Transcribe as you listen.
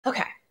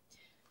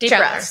Deep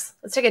breaths.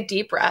 Let's take a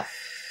deep breath.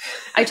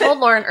 I told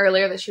Lauren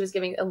earlier that she was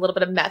giving a little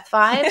bit of meth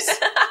vibes.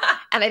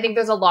 And I think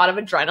there's a lot of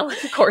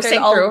adrenaline coursing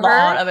through her. There's a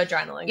lot of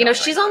adrenaline. You know,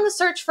 she's on the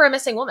search for a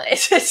missing woman.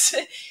 It's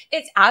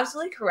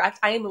absolutely correct.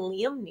 I am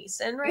Liam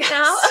Neeson right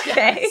now.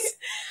 Okay.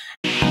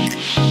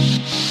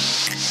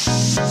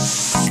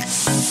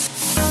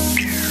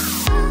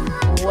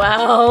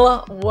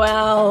 Well.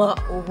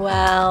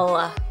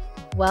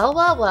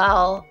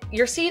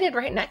 You're seated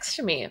right next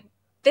to me.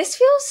 This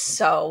feels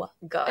so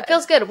good. It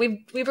feels good.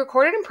 We've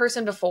recorded in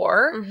person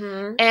before,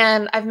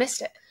 and I've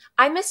missed it.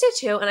 I missed it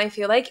too, and I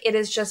feel like it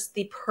is just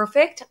the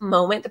perfect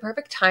moment, the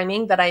perfect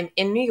timing that I'm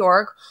in New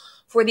York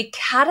for the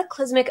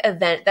cataclysmic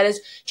event that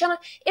is, Jenna,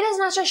 it has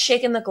not just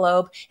shaken the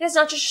globe, it has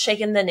not just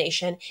shaken the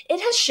nation,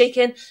 it has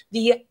shaken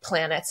the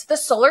planets. The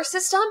solar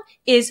system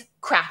is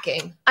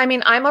cracking. I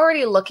mean, I'm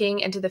already looking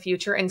into the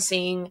future and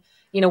seeing,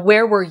 you know,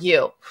 where were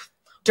you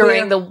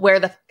during where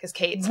the fuck is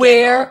Kate?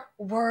 Where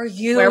were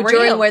you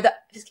during where the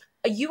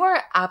you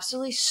are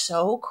absolutely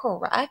so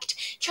correct.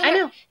 Jenna, I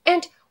know.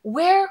 And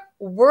where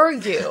were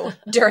you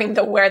during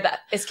the Where That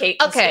Is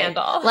Kate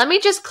scandal? Let me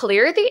just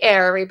clear the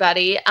air,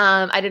 everybody.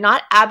 I did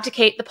not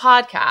abdicate the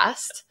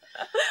podcast.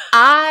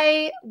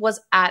 I was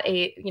at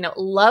a,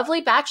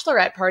 lovely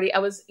bachelorette party. I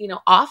was,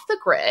 off the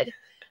grid.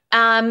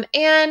 And,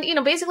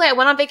 basically I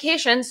went on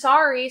vacation.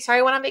 Sorry,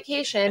 I went on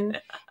vacation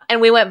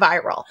and we went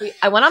viral.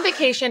 I went on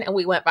vacation and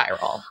we went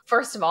viral.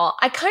 First of all,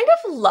 I kind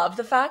of love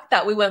the fact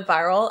that we went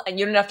viral and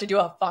you didn't have to do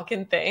a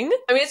fucking thing.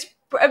 I mean, it's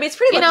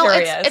pretty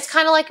luxurious. It's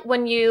kind of like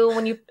when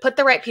you put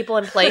the right people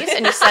in place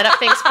and you set up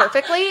things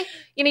perfectly,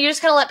 you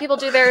just kind of let people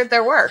do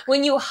their work.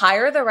 When you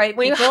hire the right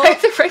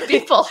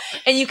people,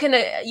 and you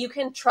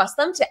can trust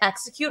them to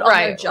execute on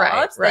their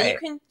jobs. Right.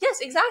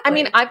 Yes, exactly. I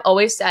mean, I've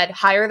always said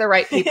hire the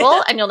right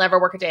people and you'll never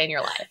work a day in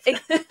your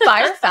life.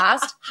 Fire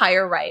fast,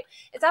 hire right.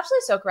 It's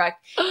absolutely so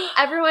correct.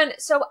 Everyone,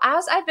 so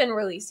as I've been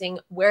releasing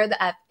Where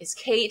the F is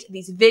Kate,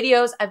 these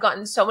videos, I've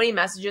gotten so many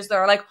messages that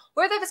are like,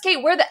 where the F is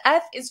Kate? Where the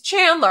F is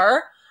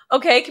Chandler?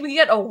 Okay, can we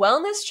get a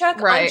wellness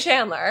check on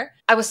Chandler?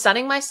 I was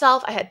sunning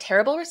myself. I had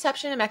terrible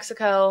reception in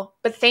Mexico.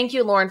 But thank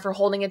you, Lauren, for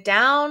holding it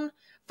down,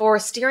 for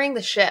steering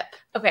the ship.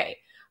 Okay,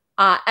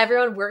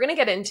 everyone, we're going to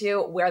get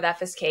into Where the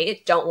F is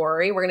Kate. Don't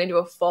worry. We're going to do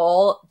a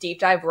full deep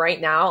dive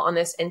right now on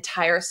this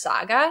entire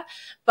saga.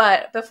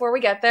 But before we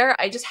get there,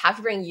 I just have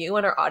to bring you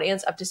and our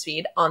audience up to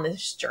speed on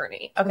this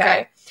journey.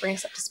 Okay? Bring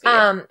us up to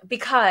speed.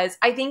 Because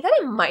I think that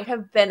it might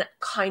have been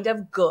kind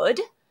of good,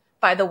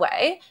 by the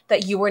way,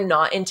 that you were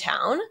not in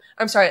town.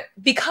 I'm sorry,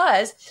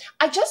 because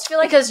I just feel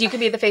like... Because you could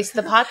be the face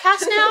of the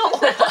podcast now?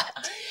 Or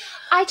what?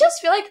 I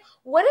just feel like,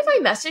 what if I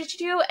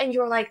messaged you and you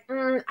were like,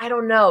 I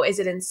don't know, is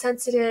it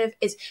insensitive?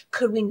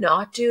 Could we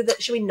not do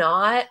that? Should we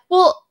not?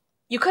 Well,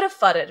 you could have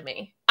fudded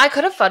me. I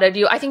could have fudded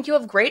you. I think you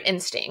have great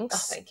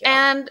instincts. Oh, thank you.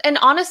 And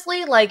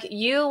honestly, like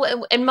you,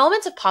 in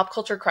moments of pop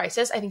culture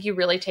crisis, I think you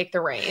really take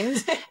the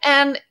reins.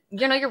 And,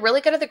 you're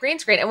really good at the green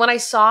screen. And when I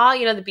saw, the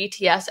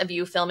BTS of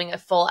you filming a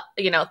full,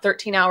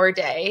 13-hour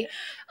day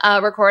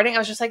recording, I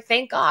was just like,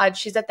 thank God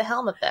she's at the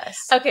helm of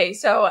this. Okay,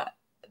 so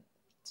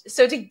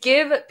to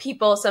give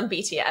people some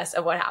BTS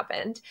of what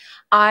happened,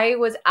 I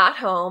was at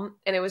home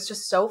and it was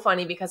just so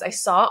funny because I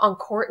saw on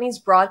Courtney's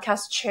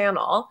broadcast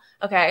channel,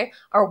 okay,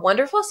 our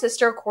wonderful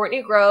sister,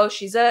 Courtney Grow.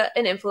 She's an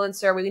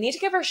influencer. We need to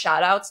give her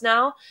shout outs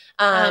now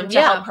to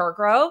help her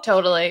grow.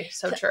 Totally.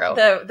 So true.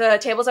 The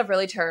tables have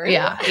really turned.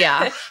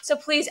 Yeah. So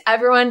please,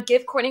 everyone,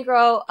 give Courtney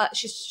Grow.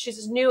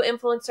 She's a new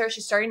influencer.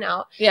 She's starting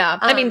out. Yeah.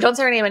 I mean, don't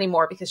say her name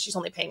anymore because she's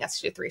only paying us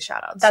to do 3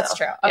 shout outs. That's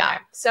true. Okay. Yeah.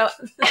 So...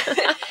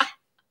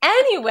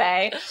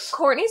 Anyway,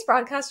 Courtney's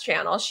broadcast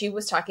channel, she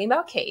was talking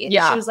about Kate.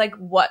 Yeah. She was like,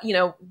 what,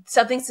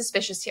 something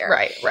suspicious here.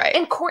 Right.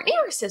 And Courtney,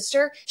 her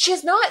sister, she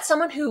is not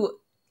someone who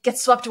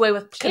gets swept away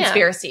with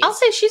conspiracies. I'll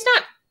say she's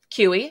not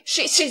QE.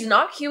 She's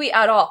not QE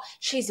at all.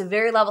 She's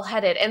very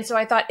level-headed. And so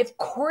I thought, if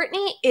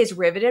Courtney is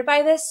riveted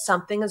by this,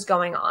 something is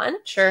going on.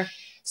 Sure.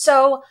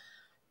 So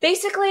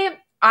basically,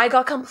 I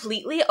got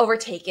completely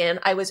overtaken.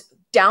 I was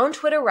down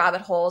Twitter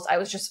rabbit holes. I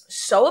was just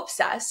so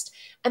obsessed.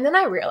 And then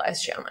I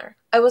realized, Chandler,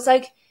 I was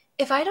like,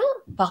 if I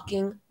don't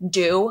fucking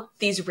do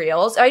these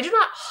reels, if I do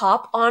not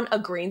hop on a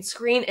green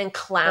screen and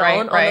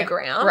clown on the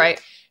ground,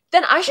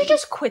 then I should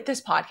just quit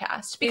this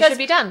podcast. Because you should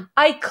be done.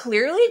 I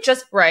clearly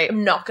just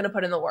am not going to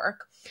put in the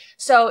work.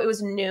 So it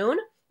was noon.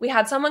 We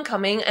had someone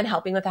coming and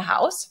helping with the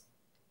house.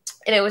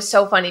 And it was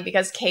so funny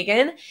because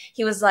Kagan,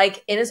 he was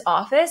like in his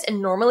office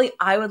and normally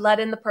I would let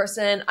in the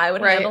person, I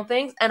would handle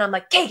things. And I'm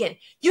like, Kagan,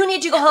 you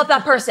need to go help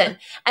that person.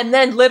 And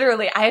then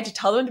literally I had to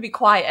tell them to be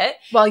quiet.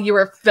 While you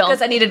were filming.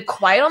 Because I needed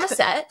quiet on the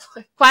set.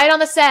 Quiet on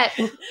the set.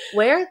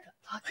 Where the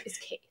fuck is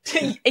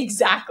Kate?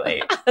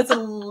 Exactly. That's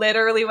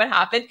literally what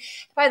happened.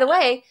 By the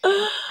way,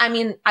 I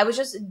mean, I was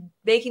just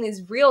making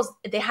these reels.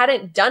 They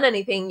hadn't done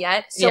anything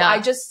yet. So I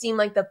just seemed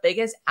like the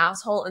biggest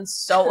asshole and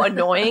so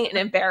annoying and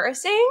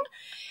embarrassing.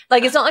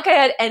 Like, it's not like I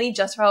had any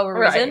justifiable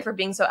reason for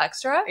being so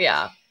extra.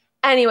 Yeah.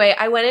 Anyway,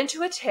 I went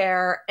into a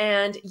tear,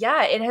 and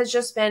yeah, it has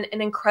just been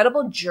an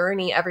incredible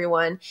journey,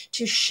 everyone,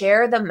 to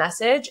share the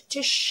message,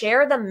 to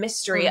share the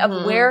mystery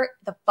of where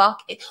the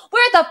fuck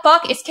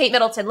is Kate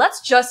Middleton?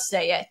 Let's just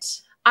say it.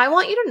 I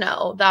want you to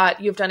know that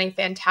you've done a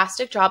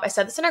fantastic job. I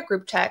said this in our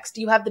group text.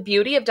 You have the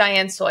beauty of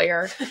Diane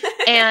Sawyer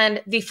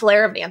and the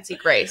flair of Nancy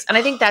Grace. And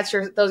I think those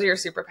are your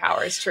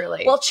superpowers,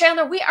 truly. Well,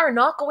 Chandler, we are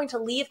not going to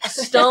leave a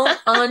stone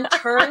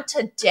unturned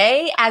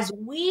today as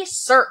we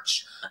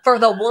search for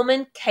the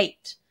woman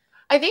Kate.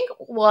 I think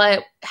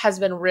what has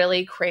been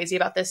really crazy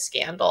about this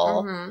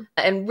scandal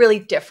and really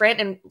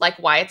different, and like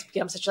why it's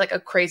become such like a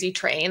crazy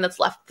train that's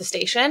left the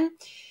station,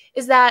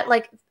 is that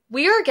like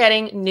we are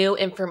getting new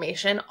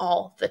information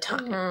all the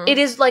time. It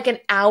is like an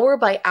hour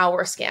by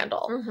hour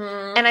scandal.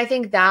 And I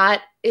think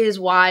that is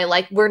why,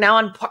 like, we're now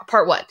on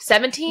part what?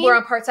 17? We're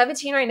on part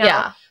 17 right now.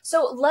 Yeah.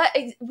 So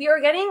we are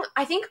getting,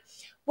 I think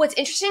what's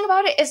interesting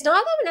about it is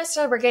not that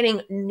necessarily we're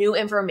getting new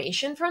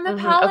information from the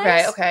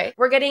palace. Okay.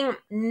 We're getting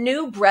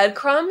new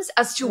breadcrumbs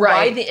as to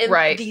why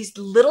these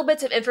little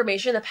bits of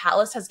information the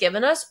palace has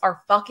given us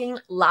are fucking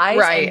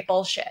lies and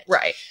bullshit.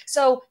 Right.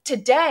 So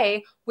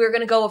today we're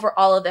going to go over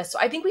all of this. So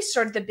I think we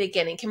start at the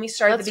beginning. Can we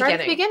start at the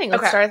beginning?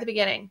 Let's start at the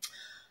beginning.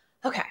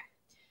 Okay.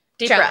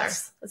 Deep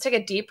breaths. Let's take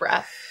a deep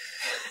breath.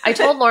 I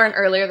told Lauren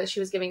earlier that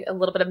she was giving a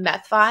little bit of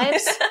meth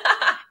vibes.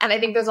 And I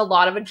think there's a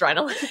lot of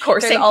adrenaline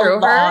coursing through her.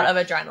 There's a lot of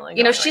adrenaline.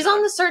 You know, she's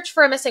on the search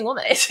for a missing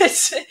woman.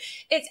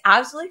 It's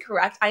absolutely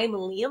correct. I am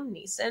Liam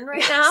Neeson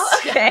right now.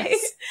 Okay.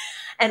 Yes.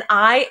 And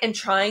I am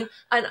trying,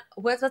 and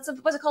what's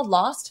it called?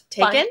 Lost?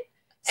 Taken?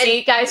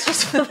 See, guys,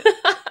 just...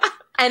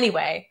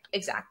 Anyway,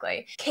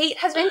 exactly. Kate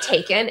has been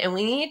taken, and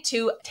we need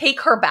to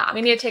take her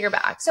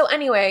back. So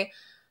anyway,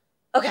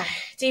 okay,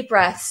 deep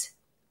breaths.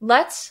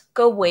 Let's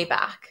go way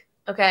back,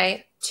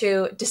 okay,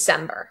 to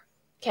December.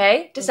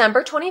 Okay,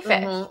 December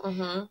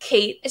 25th.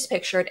 Kate is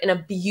pictured in a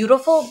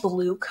beautiful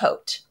blue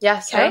coat.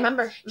 Yes, okay? I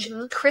remember.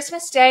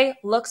 Christmas Day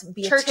looks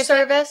beatific, church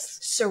service,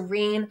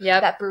 serene.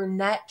 That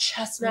brunette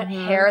chestnut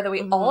hair that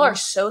we all are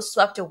so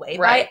swept away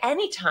by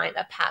anytime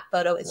a Pat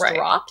photo is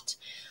dropped.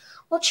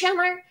 Well,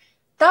 Chandler,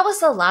 that was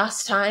the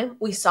last time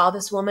we saw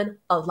this woman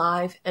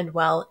alive and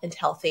well and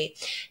healthy.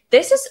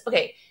 This is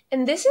okay,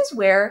 and this is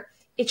where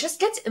it just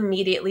gets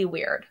immediately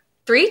weird.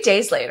 3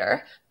 days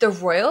later, the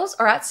royals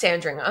are at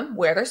Sandringham,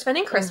 where they're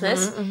spending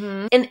Christmas.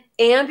 An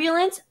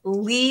ambulance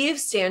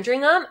leaves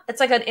Sandringham.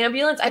 It's like an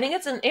ambulance. I think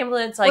it's an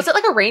ambulance. Like, was it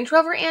like a Range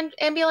Rover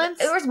ambulance?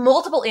 There was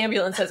multiple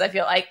ambulances, I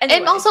feel like. Anyway,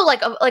 and also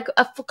like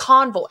a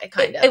convoy,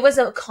 kind of. It was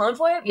a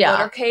convoy,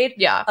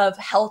 motorcade of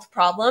health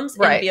problems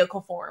in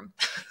vehicle form.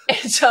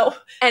 And so,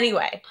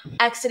 anyway,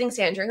 exiting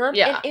Sandringham.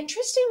 And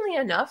interestingly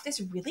enough,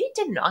 this really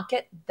did not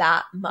get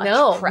that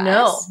much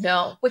press.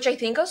 No. Which I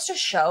think goes to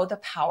show the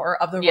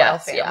power of the royal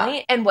family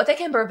and what they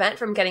can prevent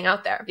from getting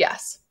out there.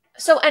 Yes.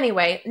 So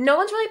anyway, no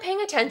one's really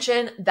paying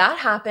attention. That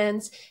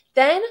happens.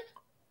 Then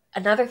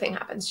another thing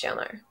happens,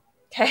 Chandler.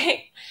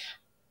 Okay.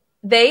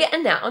 They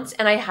announce,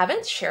 and I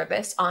haven't shared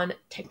this on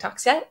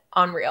TikToks yet,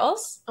 on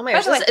Reels. Oh my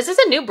gosh, is this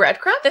a new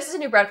breadcrumb? This is a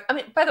new breadcrumb. I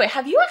mean, by the way,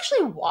 have you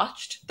actually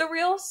watched the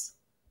Reels?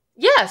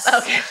 Yes.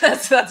 Okay,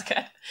 that's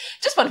good.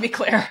 Just want to be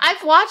clear.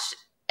 I've watched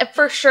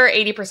for sure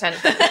 80%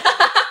 of them.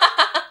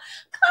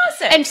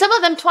 Classic. And some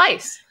of them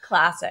twice.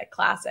 Classic.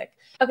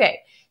 Okay,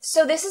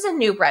 so this is a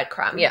new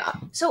breadcrumb. Yeah.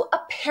 So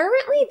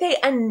apparently they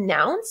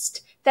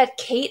announced that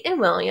Kate and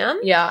William,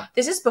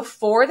 this is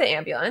before the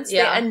ambulance, they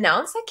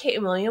announced that Kate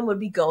and William would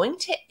be going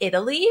to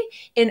Italy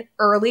in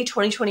early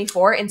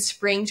 2024, in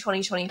spring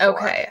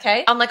 2024.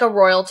 Okay. On like a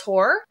royal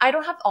tour? I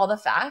don't have all the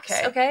facts,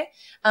 okay?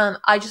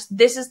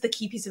 This is the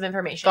key piece of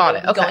information. Got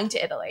it, okay. Going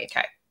to Italy.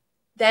 Okay.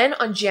 Then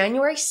on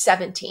January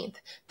 17th,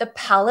 the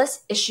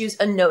palace issues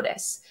a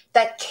notice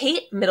that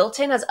Kate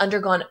Middleton has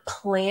undergone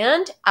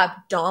planned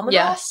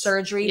abdominal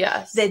surgery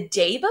the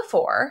day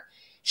before.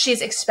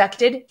 She's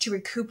expected to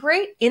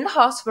recuperate in the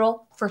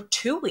hospital for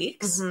 2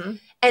 weeks.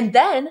 And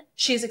then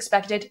she's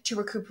expected to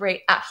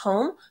recuperate at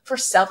home for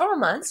several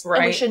months.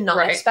 And we should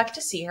not expect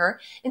to see her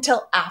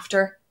until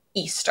after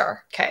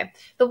Easter. Okay.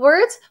 The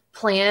words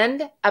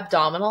planned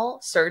abdominal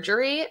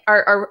surgery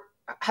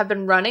have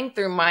been running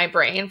through my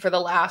brain for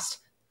the last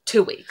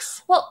 2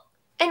 weeks. Well,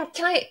 and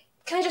can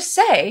I just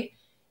say,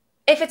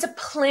 if it's a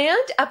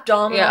planned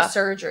abdominal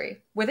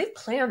surgery, where they've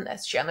planned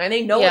this, Chandler, and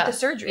they know what the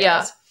surgery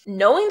is,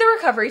 knowing the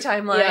recovery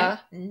timeline,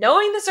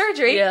 knowing the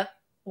surgery,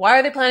 why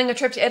are they planning a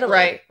trip to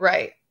Italy?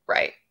 Right.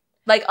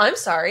 Like, I'm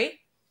sorry.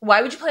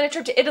 Why would you plan a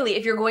trip to Italy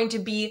if you're going to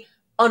be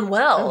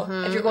unwell,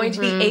 if you're going to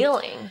be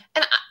ailing?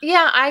 And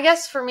I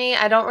guess for me,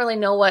 I don't really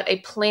know what a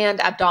planned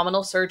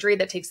abdominal surgery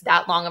that takes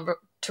that long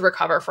to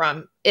recover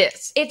from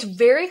is. It's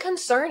very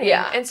concerning.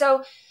 And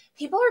so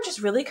people are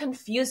just really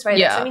confused by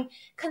this. I mean,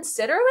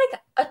 consider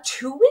like a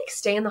 2-week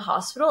stay in the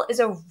hospital is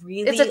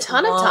it's a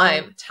ton of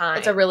time.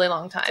 It's a really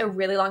long time. It's a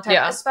really long time.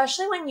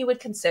 Especially when you would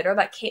consider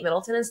that Kate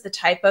Middleton is the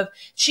type of,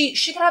 she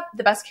could have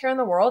the best care in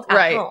the world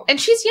at home. And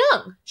she's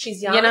young.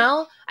 She's young. You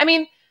know? I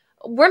mean,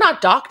 we're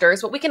not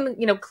doctors, but we can,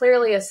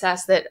 clearly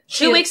assess that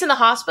 2 weeks in the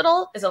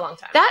hospital is a long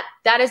time.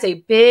 That is a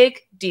big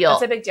deal.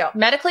 That's a big deal.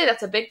 Medically,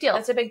 that's a big deal.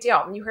 That's a big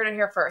deal. You heard it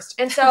here first.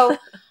 And so,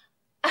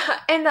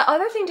 and the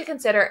other thing to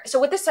consider, so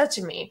what this said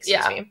to me,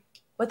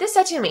 what this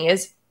said to me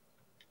is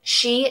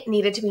she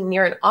needed to be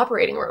near an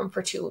operating room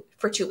for 2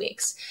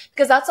 weeks,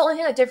 because that's the only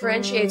thing that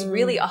differentiates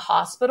really a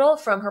hospital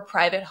from her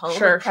private home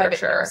with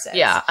private nurses.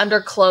 Yeah,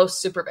 under close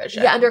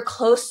supervision. Yeah, under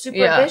close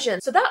supervision. Yeah.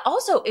 So that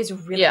also is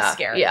really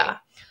scary. Yeah.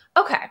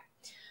 Okay.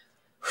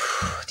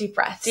 Deep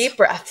breaths. Deep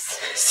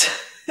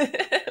breaths. Are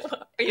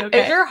you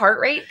okay? Is your heart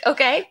rate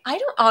okay? I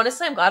don't,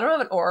 honestly, I'm glad I don't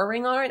have an Oura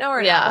ring on right now or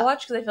an Apple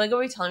Watch, because I feel like I'll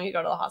be telling you to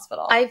go to the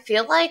hospital. I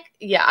feel like,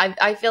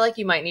 I feel like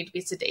you might need to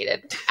be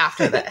sedated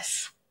after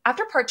this.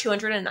 After part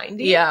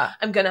 290,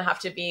 I'm going to have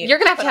to be... You're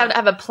going to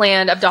have a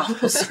planned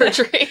abdominal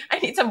surgery. I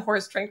need some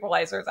horse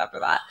tranquilizers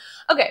after that.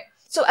 Okay,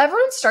 so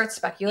everyone starts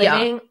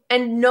speculating,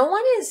 and no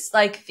one is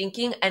like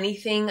thinking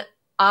anything,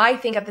 I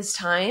think at this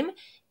time,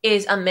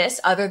 is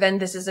amiss other than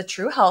this is a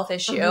true health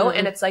issue.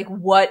 And it's like,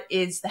 what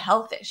is the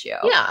health issue?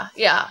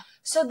 Yeah.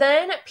 So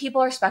then people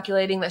are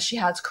speculating that she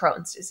has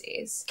Crohn's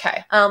disease.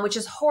 Okay. Which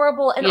is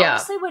horrible and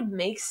honestly would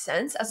make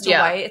sense as to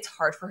why it's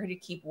hard for her to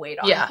keep weight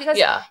on. Because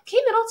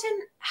Kate Middleton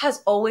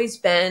has always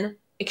been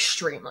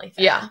extremely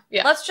thin. Yeah.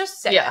 Let's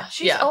just say that.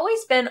 She's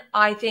always been,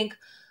 I think,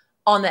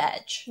 on the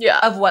edge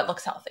of what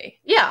looks healthy.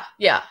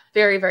 Yeah.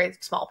 Very, very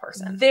small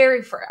person.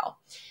 Very frail.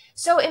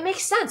 So it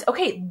makes sense.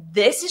 Okay,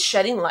 this is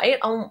shedding light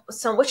on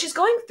what she's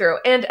going through.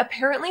 And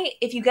apparently,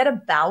 if you get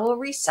a bowel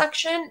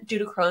resection due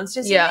to Crohn's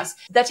disease,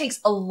 that takes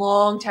a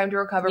long time to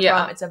recover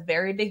from. It's a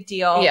very big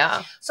deal.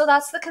 Yeah. So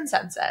that's the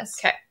consensus.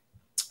 Okay.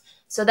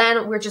 So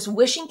then we're just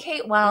wishing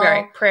Kate well.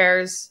 Right.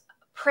 Prayers,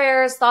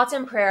 thoughts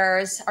and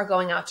prayers are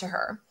going out to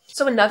her.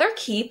 So another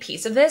key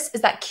piece of this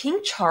is that King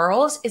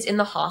Charles is in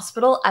the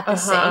hospital at the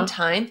same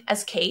time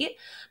as Kate.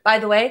 By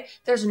the way,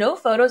 there's no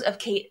photos of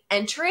Kate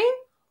entering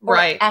or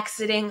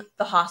exiting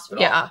the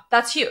hospital. Yeah.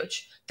 That's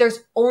huge. There's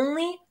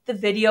only the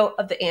video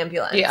of the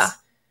ambulance. Yeah.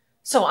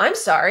 So I'm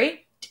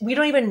sorry. We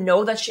don't even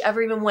know that she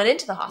ever even went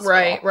into the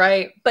hospital.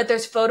 Right. But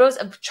there's photos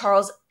of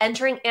Charles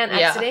entering and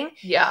exiting.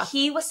 Yeah.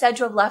 He was said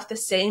to have left the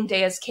same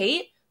day as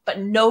Kate, but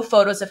no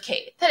photos of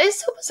Kate. That is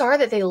so bizarre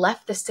that they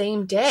left the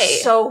same day.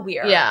 So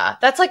weird. Yeah.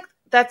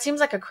 That seems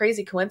like a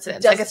crazy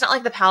coincidence. Like, it's not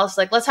like the palace,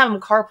 like, let's have them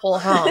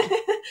carpool home.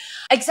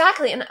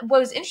 Exactly. And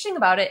what was interesting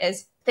about it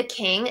is the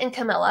king and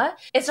Camilla,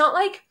 it's not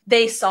like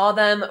they saw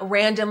them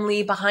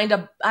randomly behind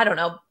I don't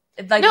know.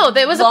 Like, no,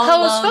 it was a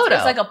pose photo. It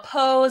was like a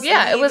pose.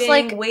 Yeah, it was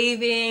like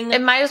waving.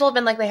 It might as well have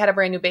been like they had a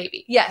brand new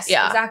baby. Yes,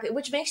 exactly.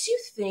 Which makes you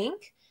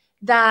think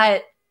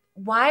that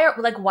why are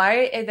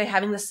they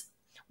having this?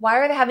 Why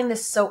are they having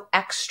this so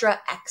extra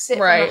exit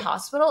from the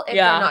hospital if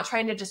they're not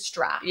trying to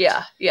distract?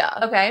 Yeah.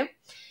 Okay.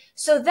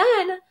 So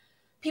then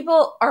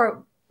people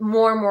are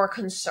more and more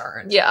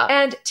concerned. Yeah.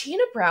 And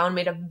Tina Brown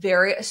made a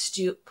very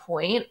astute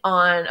point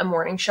on a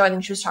morning show. I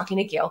think she was talking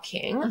to Gayle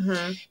King.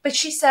 But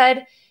she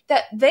said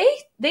that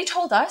they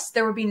told us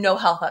there would be no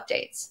health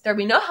updates. There would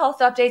be no health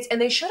updates, and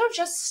they should have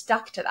just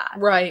stuck to that.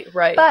 Right.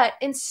 But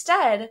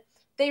instead,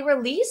 they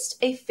released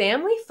a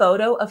family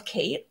photo of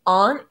Kate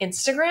on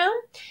Instagram.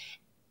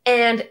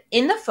 And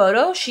in the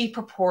photo, she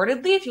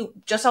purportedly, if you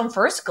just on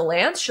first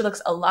glance, she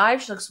looks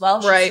alive, she looks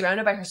well, she's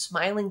surrounded by her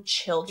smiling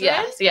children.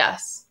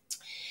 Yes.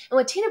 And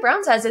what Tina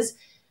Brown says is,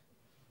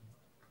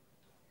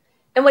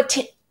 what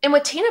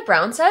Tina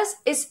Brown says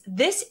is,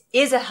 this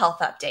is a health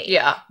update.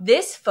 Yeah.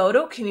 This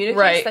photo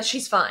communicates that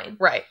she's fine.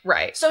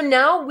 Right. So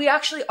now we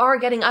actually are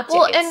getting updates.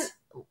 Well, and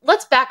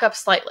let's back up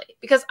slightly,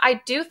 because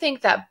I do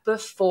think that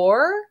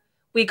before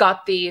we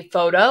got the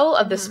photo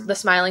of the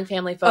smiling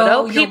family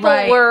photo,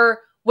 people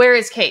were, where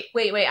is Kate?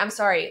 Wait, I'm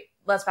sorry.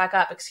 Let's back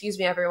up. Excuse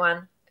me,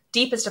 everyone.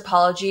 Deepest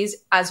apologies,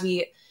 as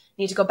we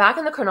need to go back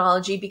in the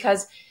chronology,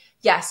 because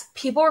yes,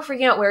 people were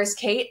freaking out, where's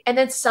Kate? And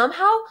then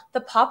somehow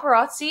the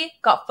paparazzi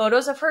got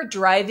photos of her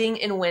driving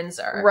in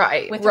Windsor.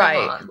 With her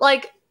mom.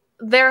 Like,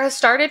 there has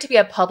started to be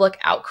a public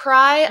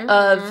outcry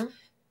of,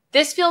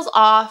 this feels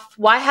off.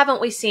 Why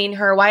haven't we seen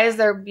her? Why is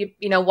there,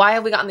 why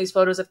have we gotten these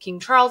photos of King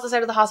Charles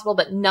inside of the hospital,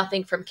 but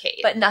nothing from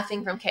Kate? And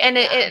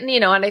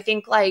and I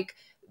think, like,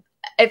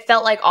 it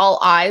felt like all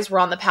eyes were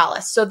on the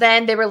palace. So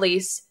then they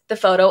release the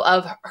photo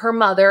of her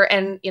mother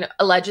and,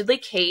 allegedly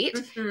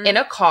Kate in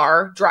a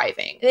car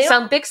driving.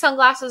 Some big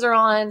sunglasses are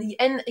on.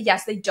 And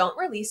yes, they don't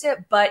release it,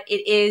 but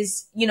it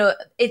is,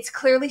 it's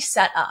clearly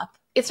set up.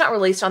 It's not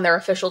released on their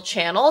official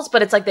channels,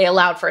 but it's like they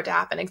allowed for it to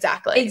happen.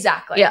 Exactly.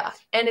 Yeah.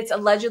 And it's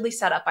allegedly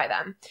set up by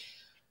them.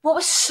 What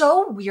was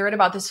so weird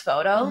about this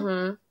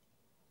photo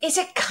is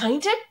it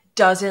kind of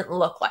doesn't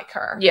look like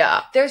her.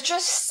 Yeah. There's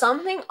just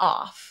something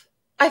off.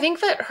 I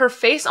think that her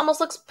face almost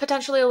looks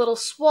potentially a little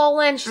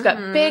swollen. She's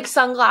got big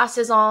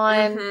sunglasses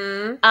on.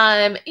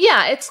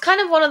 It's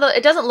kind of one of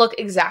it doesn't look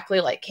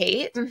exactly like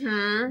Kate.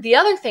 The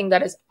other thing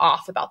that is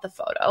off about the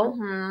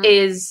photo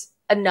is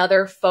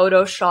another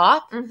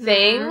Photoshop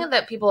thing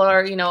that people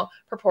are,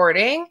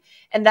 purporting.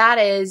 And that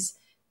is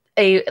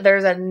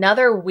there's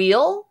another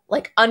wheel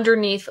like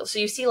underneath. So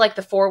you see like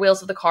the four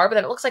wheels of the car, but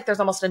then it looks like there's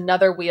almost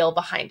another wheel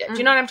behind it. Do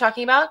you know what I'm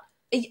talking about?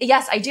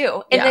 Yes, I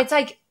do. And it's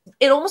like,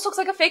 it almost looks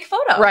like a fake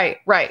photo. Right.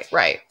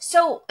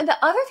 So the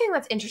other thing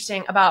that's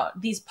interesting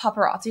about these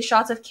paparazzi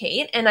shots of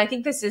Kate, and I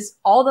think this is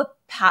all the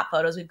Pat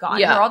photos we've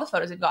gotten, or all the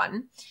photos we've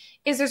gotten,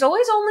 is there's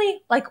always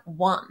only like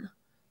one.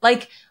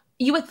 Like,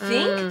 you would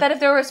think that if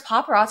there was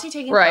paparazzi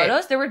taking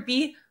photos, there would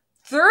be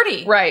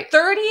 30.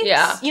 30,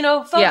 you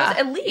know, photos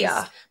at least.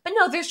 Yeah. But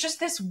no, there's just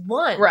this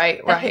one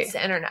that hits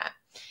the internet.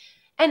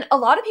 And a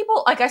lot of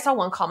people, like I saw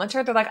one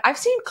commenter, they're like, I've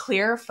seen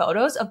clear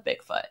photos of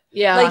Bigfoot.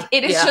 Yeah. Like,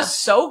 it is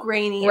just so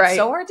grainy. It's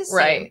so hard to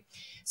see.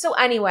 So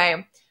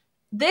anyway,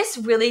 this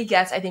really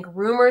gets, I think,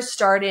 rumors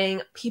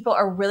starting. People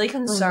are really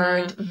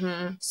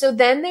concerned. So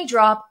then they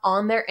drop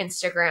on their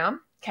Instagram,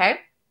 okay?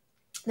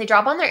 They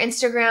drop on their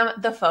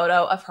Instagram the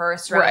photo of her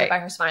surrounded by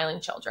her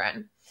smiling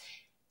children.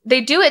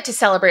 They do it to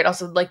celebrate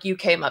also like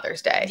UK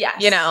Mother's Day.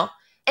 Yes. You know?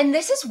 And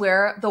this is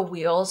where the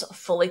wheels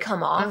fully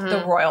come off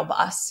the royal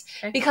bus.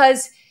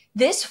 Because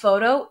this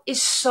photo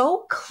is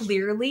so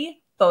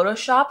clearly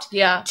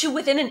photoshopped to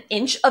within an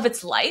inch of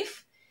its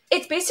life.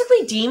 It's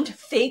basically deemed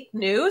fake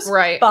news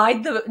by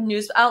the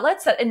news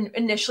outlets that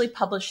initially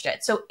published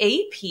it. So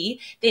AP,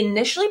 they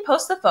initially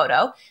post the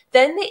photo,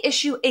 then they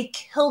issue a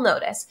kill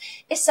notice,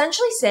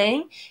 essentially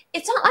saying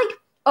it's not like,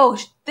 oh,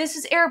 this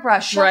is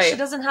airbrush. She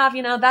doesn't have,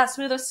 you know, that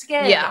smooth of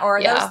skin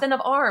or those thin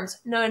of arms.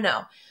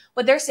 No.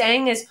 What they're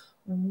saying is,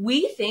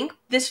 we think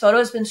this photo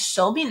has been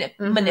so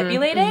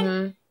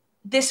manipulated.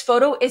 This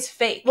photo is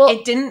fake. Well,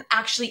 it didn't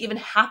actually even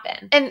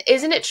happen. And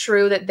isn't it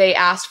true that they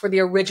asked for the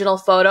original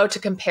photo to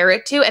compare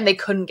it to, and they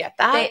couldn't get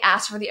that? They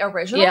asked for the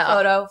original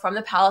photo from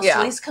the palace to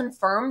at least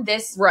confirm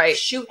this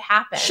shoot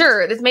happened. Sure,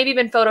 it's maybe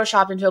been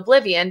photoshopped into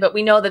oblivion, but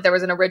we know that there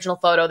was an original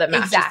photo that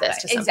matches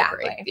this to some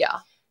degree. Yeah.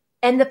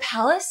 And the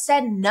palace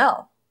said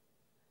no.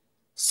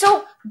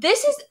 So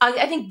this is,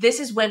 I think this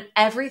is when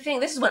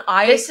everything, this is when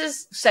I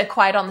said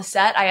quiet on the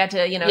set. I had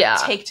to, you know,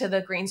 take to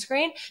the green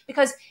screen,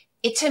 because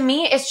to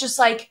me, it's just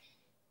like,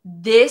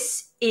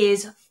 this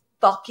is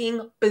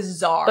fucking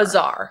bizarre.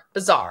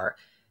 Bizarre.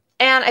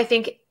 And I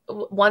think,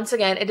 once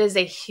again, it is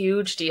a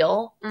huge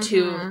deal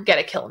to get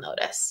a kill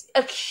notice.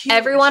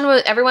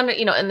 Everyone,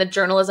 you know, in the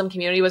journalism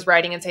community was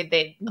writing and saying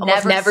they'd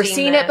almost never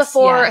seen it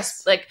before,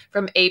 like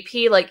from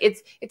AP. Like,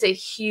 it's a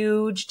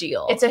huge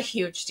deal. It's a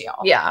huge deal.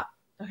 Yeah.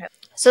 Okay.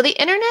 So the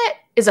internet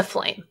is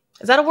aflame.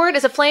 Is that a word?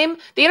 Is a flame?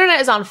 The internet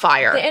is on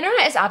fire. The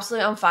internet is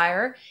absolutely on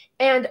fire.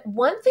 And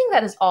one thing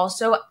that is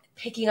also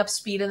picking up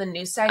speed in the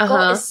news cycle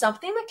is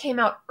something that came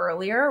out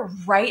earlier,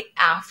 right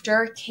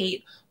after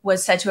Kate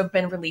was said to have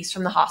been released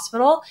from the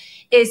hospital,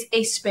 is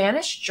a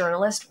Spanish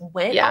journalist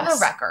went on the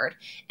record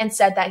and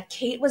said that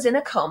Kate was in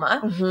a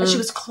coma, that she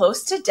was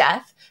close to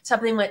death,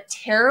 something went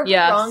terribly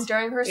wrong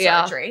during her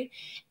surgery,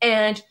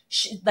 and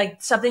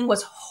something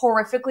was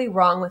horrifically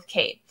wrong with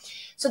Kate.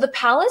 So the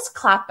palace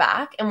clapped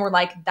back and were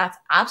like, that's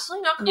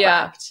absolutely not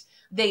correct.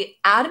 They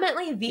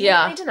adamantly,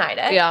 vehemently denied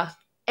it. Yeah.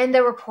 And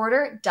the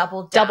reporter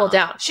doubled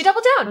down. She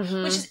doubled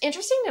down, which is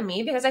interesting to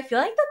me, because I feel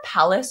like the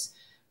palace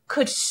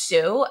could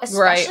sue,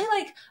 especially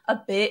like a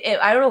bit.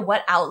 I don't know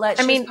what outlet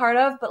she's part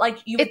of, but like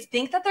you would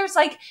think that there's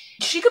like,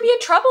 she could be in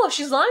trouble if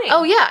she's lying.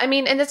 Oh yeah. I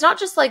mean, and it's not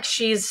just like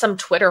she's some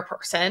Twitter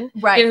person,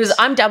 right? You know, who's,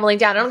 I'm doubling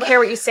down. I don't care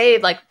what you say,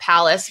 like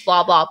palace,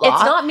 blah, blah, blah.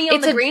 It's not me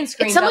on the green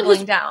screen. It's someone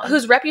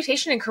whose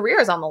reputation and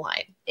career is on the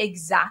line.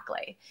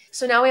 Exactly.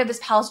 So now we have this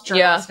palace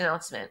journalist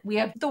announcement. We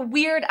have the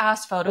weird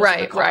ass photos of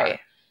the car.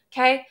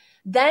 Okay.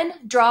 Then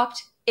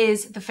dropped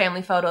is the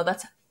family photo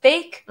that's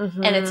fake,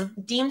 and it's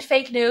deemed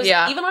fake news.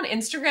 Yeah. Even on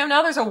Instagram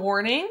now, there's a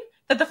warning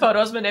that the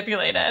photo is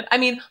manipulated. I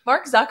mean,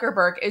 Mark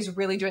Zuckerberg is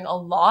really doing a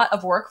lot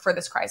of work for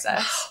this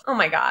crisis. Oh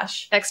my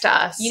gosh. Next to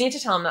us. You need to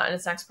tell him that in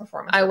his next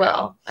performance. I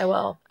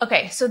will.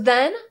 Okay, so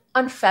then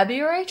on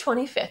February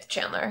 25th,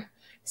 Chandler,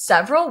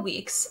 several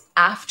weeks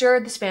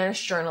after the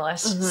Spanish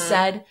journalist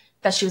said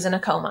that she was in a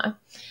coma,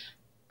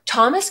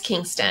 Thomas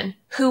Kingston,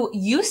 who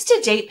used to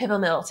date Pippa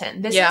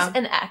Middleton, this is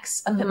an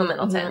ex of Pippa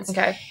Middleton's.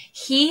 Okay.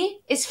 He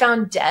is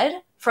found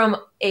dead from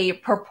a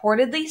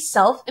purportedly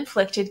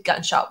self-inflicted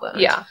gunshot wound.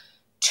 Yeah.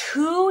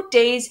 2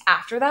 days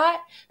after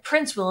that,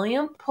 Prince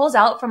William pulls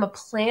out from a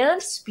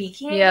planned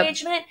speaking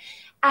engagement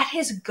at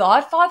his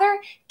godfather,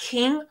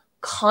 King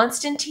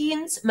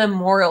Constantine's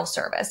memorial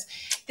service.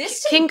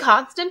 King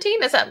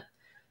Constantine? Is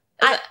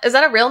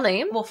that a real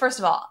name? Well, first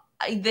of all,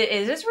 it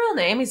is his real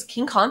name. He's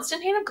King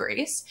Constantine of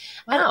Greece.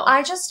 Wow.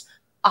 And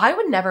I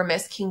would never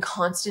miss King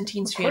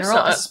Constantine's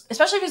funeral,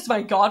 especially if it's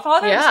my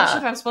godfather, especially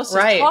if I'm supposed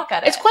to talk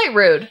at it. It's quite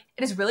rude.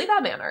 It is really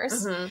bad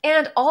manners.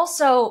 And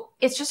also,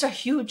 it's just a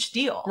huge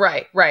deal.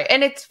 Right.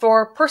 And it's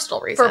for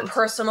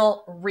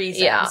personal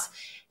reasons. Yeah.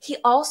 He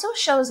also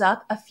shows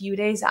up a few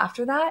days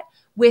after that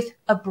with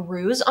a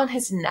bruise on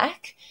his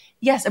neck.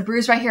 Yes, a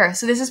bruise right here.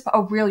 So this is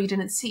a reel you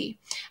didn't see.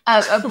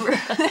 I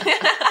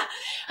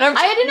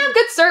didn't have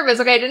good service.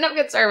 Okay, I didn't have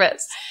good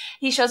service.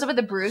 He shows up with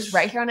a bruise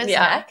right here on his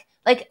neck.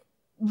 Like,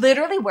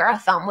 literally where a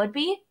thumb would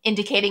be,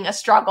 indicating a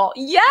struggle.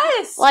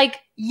 Yes! Like,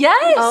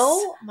 yes!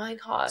 Oh my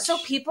gosh. So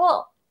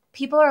people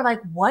people are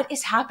like, what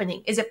is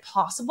happening? Is it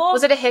possible?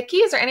 Was it a hickey?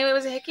 Is there any way it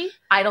was a hickey?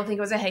 I don't think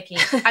it was a hickey.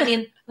 I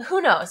mean,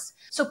 who knows?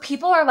 So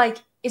people are like,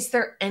 is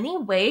there any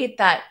way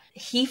that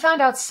he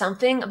found out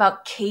something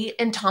about Kate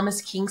and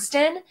Thomas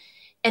Kingston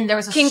and there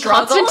was a King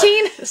struggle?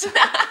 Constantine?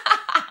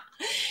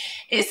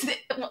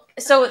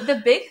 So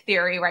the big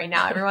theory right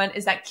now, everyone,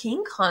 is that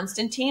King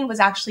Constantine was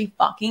actually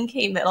fucking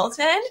Kate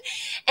Middleton,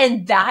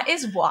 and that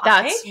is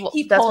why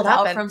he pulled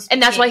out from speaking.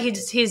 And that's why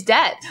he's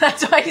dead.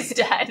 That's why he's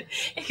dead.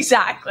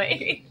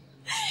 Exactly.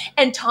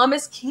 And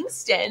Thomas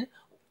Kingston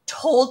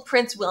told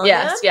Prince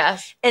William,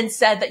 yes, and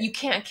said that you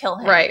can't kill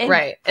him. Right, and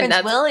right. Prince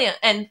And William,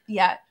 and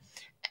yeah.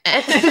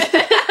 How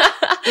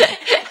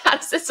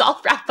does this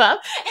all wrap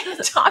up?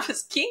 And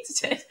Thomas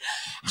Kingston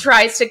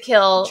tries to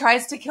kill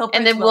Prince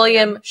and then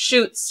William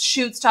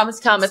shoots Thomas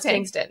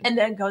Kingston. and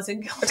then goes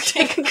and kills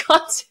King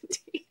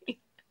Constantine.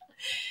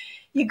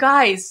 You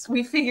guys,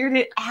 we figured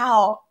it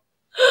out.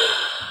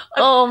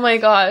 Oh my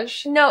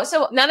gosh. No,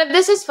 so none of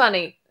this is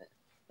funny.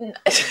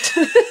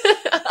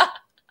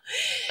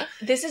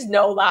 This is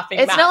no laughing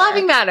It's matter. no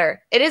laughing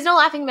matter. It is no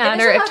laughing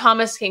matter if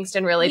Thomas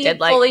Kingston really did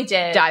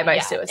die by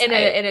suicide. And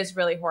it is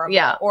really horrible.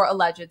 Yeah. Or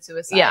alleged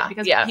suicide. Yeah.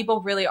 Because Yeah.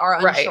 people really are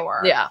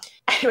unsure. Right. Yeah.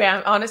 Anyway,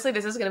 honestly,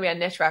 this is going to be a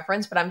niche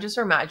reference, but I'm just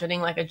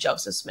imagining like a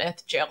Joseph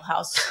Smith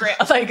jailhouse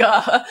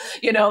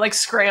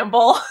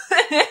scramble.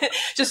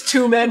 Just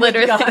two men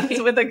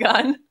Literally. with a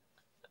gun.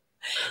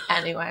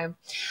 Anyway,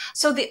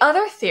 so the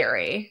other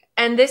theory,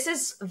 and this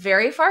is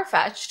very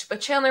far-fetched, but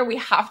Chandler, we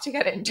have to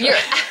get into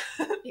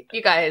it.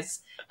 You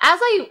guys, as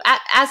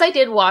I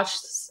did watch,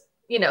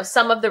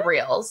 some of the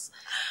reels,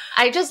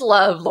 I just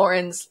love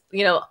Lauren's,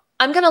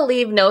 I'm going to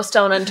leave no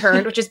stone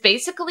unturned, which is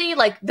basically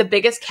like the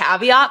biggest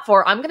caveat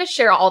for I'm going to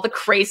share all the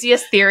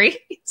craziest theories.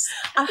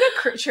 I'm going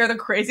to share the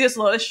craziest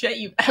load of shit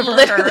you've ever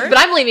Literally, heard. but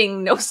I'm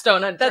leaving no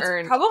stone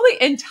unturned. That's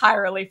probably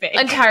entirely fake.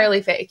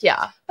 Entirely fake,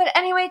 yeah. But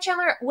anyway,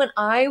 Chandler, when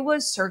I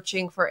was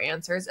searching for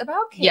answers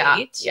about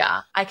Kate,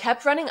 yeah. I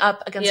kept running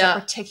up against a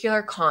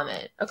particular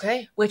comment.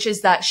 Okay. Which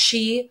is that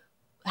she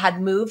had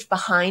moved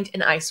behind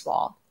an ice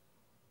wall.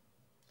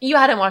 You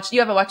haven't watched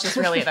this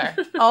reel either.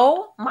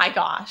 Oh my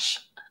gosh.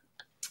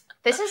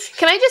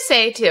 Can I just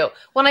say too,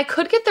 when I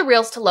could get the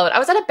reels to load, I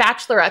was at a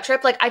bachelorette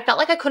trip. Like I felt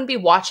like I couldn't be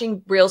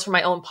watching reels for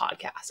my own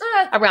podcast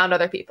around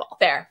other people.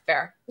 Fair.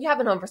 You have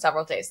been home for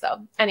several days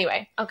though.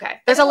 Anyway.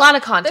 Okay. There's a lot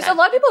of content. There's a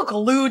lot of people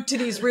glued to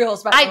these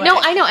reels, by the way.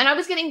 I know. And I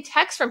was getting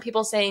texts from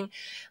people saying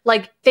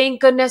like, thank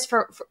goodness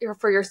for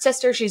your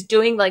sister. She's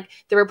doing like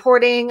the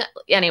reporting.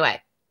 Anyway.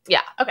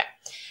 Yeah. Okay.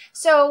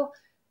 So,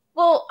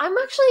 well, I'm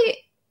actually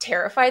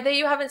terrified that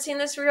you haven't seen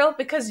this reel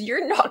because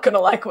you're not going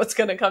to like what's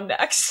going to come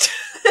next.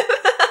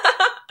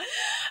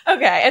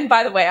 Okay, and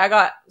by the way, I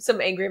got some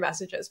angry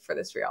messages for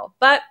this reel,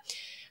 but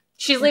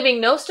she's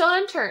leaving no stone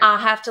unturned. I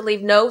have to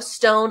leave no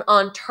stone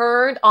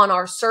unturned on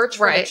our search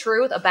for the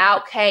truth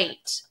about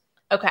Kate.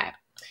 Okay,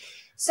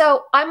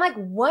 so I'm like,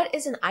 what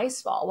is an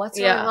ice wall? What's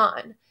going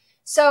on?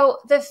 So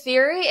the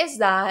theory is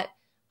that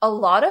a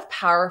lot of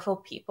powerful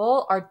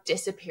people are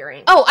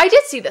disappearing. Oh, I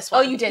did see this one.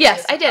 Oh, you did?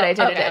 Yes, I did.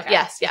 Okay.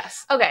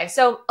 Yes. Okay,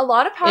 so a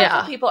lot of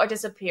powerful people are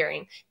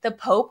disappearing. The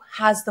Pope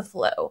has the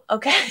flu,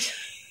 okay?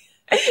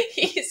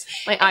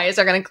 My eyes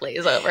are going to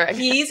glaze over.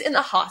 He's in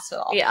the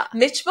hospital. Yeah.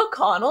 Mitch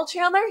McConnell,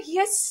 Chandler, he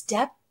has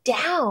stepped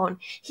down.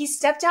 He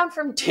stepped down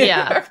from duty.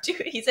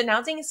 He's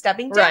announcing he's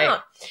stepping down. Right.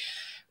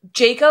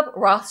 Jacob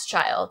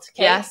Rothschild,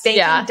 okay? Yes.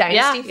 Banking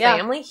dynasty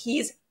family,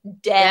 he's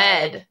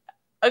dead.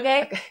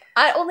 Okay?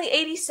 At only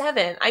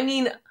 87. I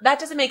mean, that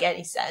doesn't make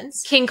any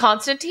sense. King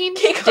Constantine?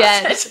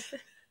 Dead.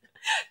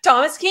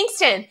 Thomas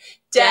Kingston,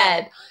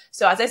 dead.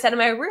 So as I said in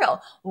my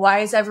reel, why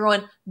is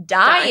everyone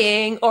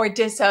dying or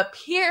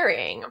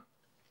disappearing?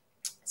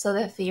 So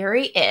the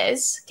theory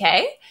is,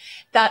 okay,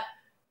 that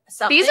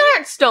these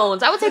aren't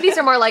stones. I would say these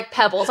are more like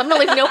pebbles. I'm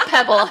going to leave no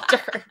pebble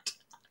unturned.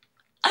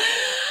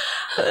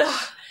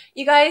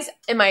 You guys,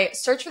 in my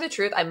search for the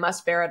truth, I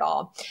must bear it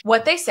all.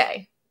 What they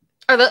say.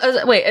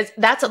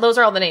 Those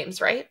are all the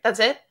names, right? That's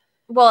it?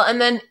 Well,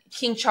 and then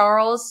King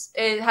Charles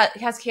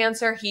has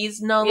cancer.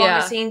 He's no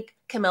longer seeing.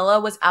 Camilla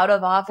was out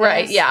of office.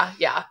 Right, yeah.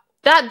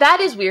 That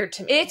is weird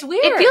to me. It's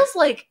weird. It feels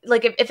like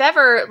if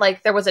ever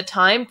like there was a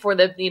time for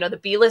the the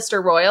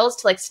B-lister royals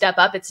to like step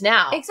up, it's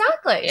now.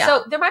 Exactly. Yeah.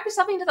 So there might be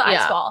something to the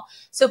ice wall.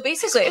 So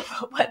basically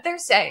what they're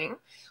saying,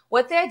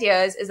 what the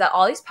idea is that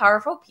all these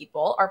powerful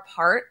people are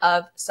part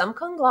of some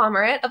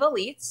conglomerate of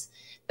elites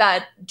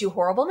that do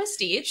horrible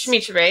misdeeds.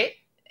 Schmeechebate.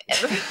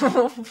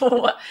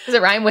 Does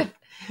it rhyme with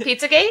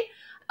Pizzagate?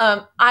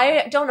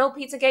 I don't know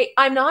Pizzagate.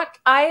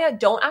 I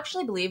don't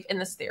actually believe in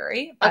this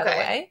theory, by the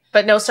way.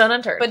 But no stone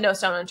unturned.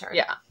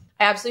 Yeah.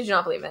 I absolutely do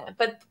not believe in it.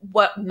 But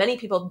what many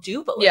people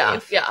do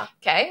believe. Yeah.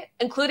 Okay.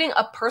 Including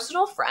a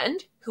personal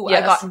friend who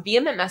I got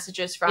vehement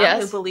messages from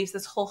who believes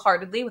this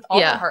wholeheartedly with all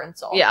their heart and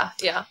soul. Yeah.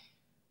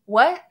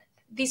 What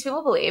these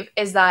people believe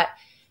is that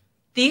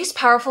these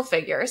powerful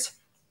figures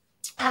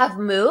have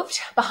moved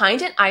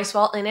behind an ice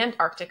wall in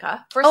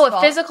Antarctica.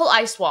 A physical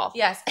ice wall.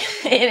 Yes.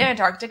 In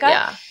Antarctica.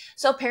 Yeah.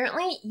 So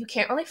apparently you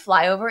can't really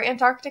fly over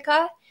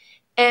Antarctica.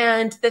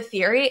 And the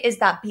theory is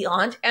that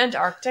beyond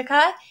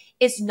Antarctica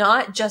is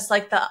not just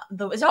like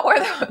it's not where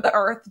the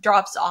Earth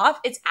drops off.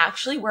 It's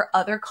actually where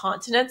other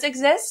continents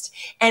exist.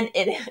 And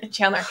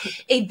Chandler,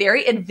 a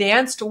very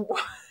advanced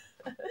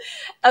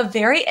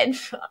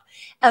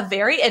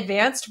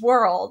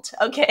world,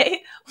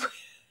 okay,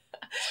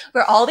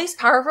 where all these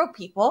powerful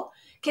people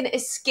can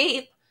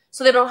escape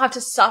so they don't have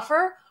to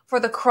suffer for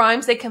the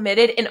crimes they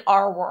committed in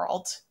our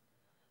world.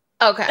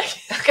 Okay.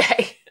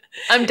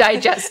 I'm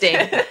digesting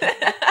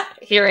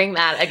hearing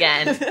that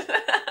again.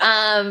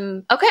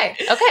 Okay.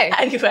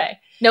 Anyway.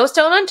 No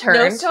stone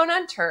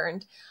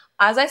unturned.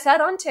 As I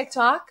said on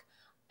TikTok.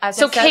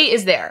 Kate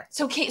is there.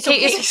 Kate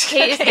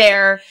is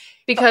there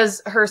because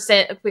of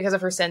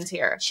her sins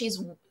here.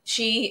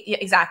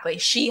 Exactly.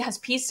 She has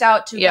pieced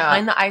out to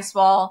behind the ice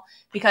wall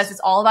because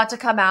it's all about to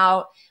come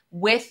out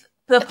with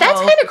the Pope, that's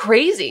kind of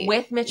crazy.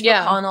 With Mitch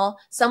McConnell.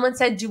 Someone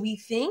said, do we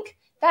think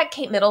that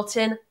Kate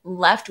Middleton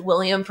left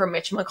William for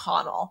Mitch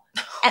McConnell?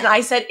 And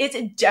I said, it's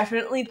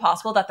definitely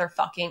possible that they're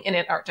fucking in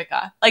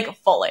Antarctica. Like,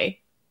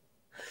 fully.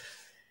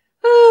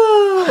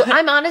 Ooh,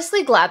 I'm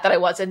honestly glad that I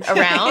wasn't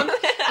around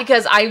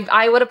because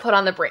I would have put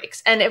on the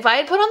brakes. And if I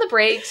had put on the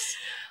brakes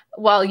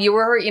while you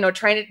were,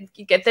 trying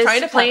to get this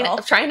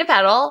trying to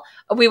pedal,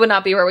 we would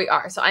not be where we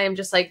are. So I am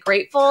just like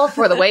grateful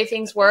for the way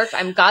things work.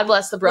 God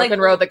bless the broken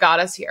road that got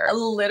us here.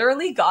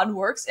 Literally, God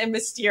works in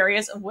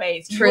mysterious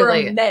ways. Truly.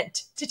 You were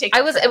meant to take.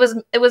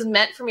 It was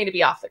meant for me to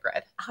be off the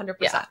grid. 100%.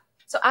 Yeah.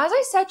 So as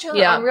I said,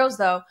 on Reels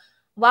though,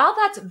 while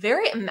that's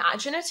very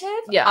imaginative,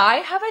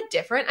 I have a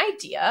different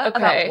idea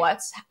about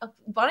what's.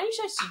 Why don't you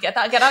just get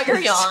out your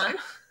yawn?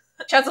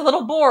 Chad's a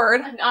little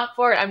bored. I'm not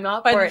bored.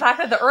 By the fact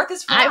that the Earth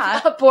is flat.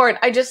 I'm not bored.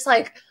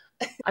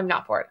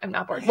 I'm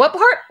not bored.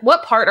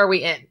 What part are we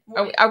in?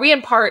 Are we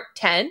in part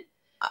 10?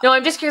 No,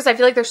 I'm just curious. I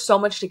feel like there's so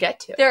much to get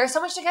to. There's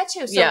so much to get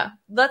to. So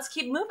let's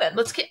keep moving.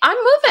 I'm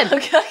moving.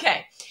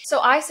 Okay. So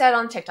I said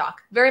on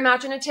TikTok, very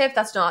imaginative.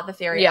 That's not the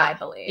theory I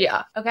believe.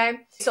 Yeah. Okay.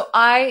 So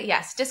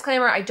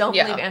disclaimer, I don't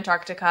believe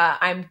Antarctica.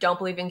 I don't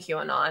believe in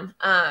QAnon.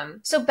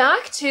 So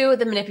back to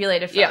the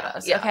manipulated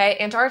photos. Yeah. Okay.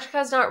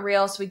 Antarctica is not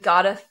real. So we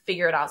got to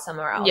figure it out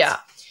somewhere else. Yeah.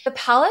 The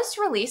palace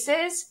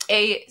releases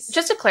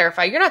just to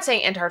clarify, you're not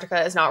saying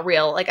Antarctica is not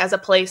real, like as a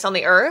place on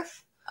the Earth?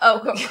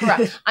 Oh,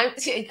 correct. I'm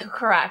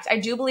correct. I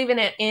do believe in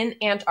it in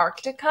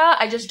Antarctica.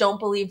 I just don't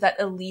believe that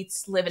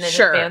elites live in an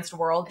advanced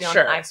world beyond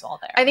an ice wall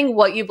there. I think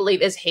what you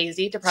believe is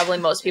hazy to probably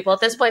most people at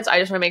this point, so I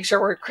just want to make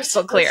sure we're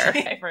crystal clear.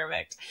 Okay,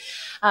 perfect.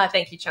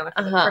 Thank you, Chandler,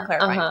 for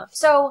clarifying.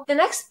 So the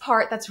next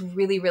part that's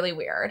really, really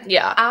weird,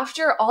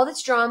 after all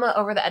this drama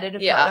over the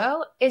edited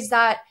photo, is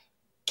that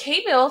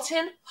Kate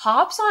Middleton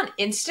hops on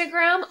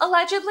Instagram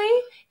allegedly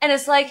and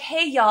is like,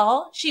 "Hey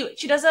y'all," she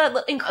does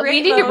a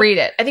we need to read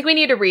it. I think we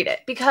need to read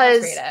it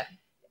because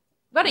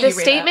the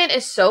statement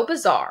is so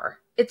bizarre.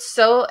 It's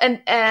so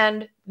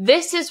and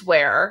this is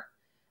where,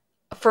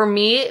 for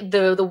me,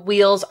 the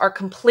wheels are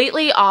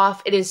completely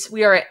off.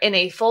 We are in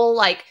a full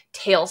like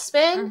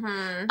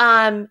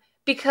tailspin.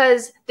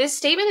 Because this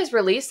statement is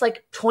released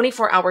like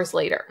 24 hours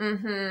later,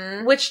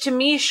 which to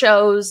me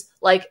shows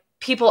like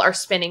people are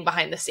spinning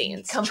behind the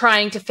scenes,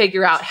 trying to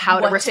figure out how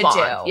to respond.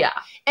 To do. Yeah.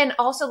 And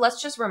also, let's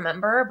just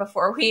remember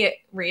before we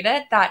read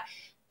it that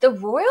the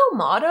royal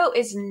motto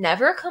is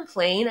never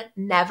complain,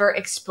 never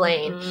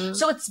explain.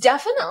 So it's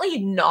definitely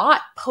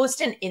not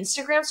post an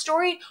Instagram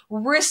story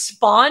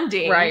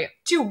responding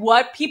to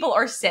what people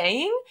are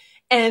saying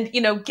and,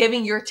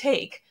 giving your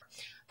take.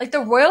 Like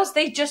the royals,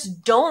 they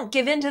just don't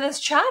give in to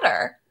this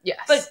chatter. Yes.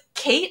 But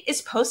Kate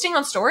is posting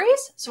on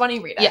stories. So why don't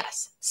you read it?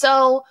 Yes.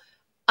 So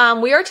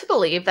we are to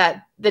believe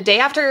that the day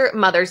after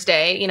Mother's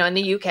Day, in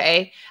the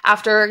UK,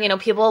 after,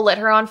 people lit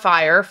her on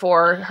fire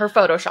for her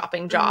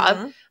photoshopping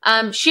job,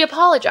 she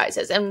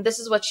apologizes. And this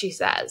is what she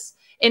says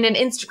in an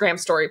Instagram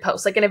story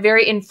post, like in a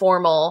very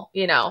informal,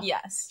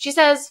 Yes. She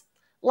says,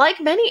 "Like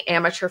many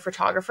amateur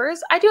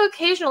photographers, I do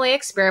occasionally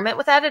experiment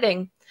with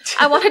editing.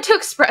 I wanted to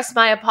express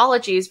my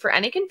apologies for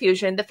any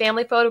confusion the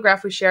family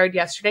photograph we shared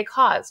yesterday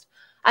caused.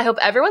 I hope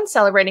everyone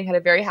celebrating had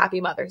a very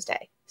happy Mother's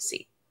Day.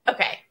 See."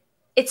 Okay.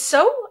 It's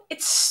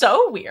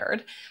so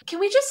weird. Can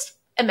we just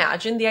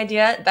imagine the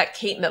idea that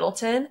Kate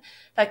Middleton,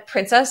 that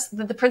princess,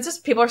 the princess,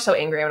 people are so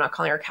angry I'm not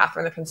calling her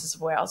Catherine, the Princess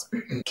of Wales.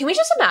 Can we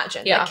just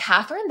imagine that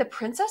Catherine, the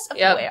Princess of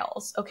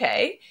Wales,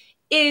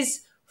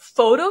 is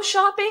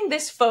photoshopping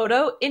this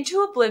photo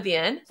into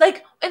oblivion?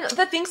 Like, and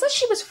the things that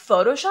she was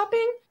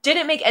photoshopping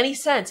didn't make any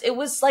sense. It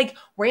was like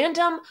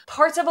random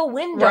parts of a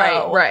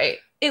window. Right.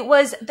 It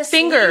was the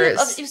fingers.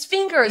 The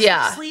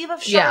sleeve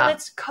of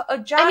Charlotte's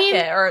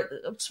jacket or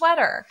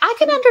sweater. I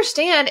can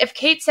understand if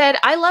Kate said,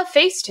 "I love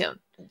Facetune."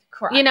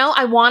 Correct.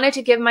 I wanted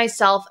to give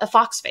myself a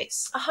fox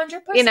face.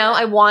 100%.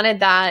 I wanted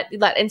that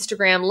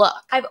Instagram look.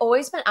 I've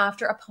always been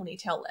after a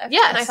ponytail lift.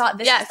 Yes. And I thought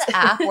this is the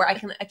app where I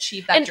can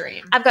achieve that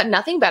dream. I've got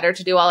nothing better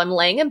to do while I'm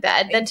laying in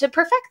bed than to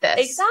perfect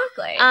this.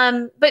 Exactly.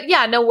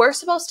 But we're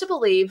supposed to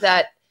believe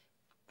that,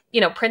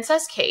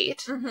 Princess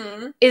Kate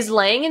is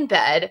laying in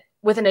bed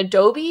with an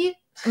Adobe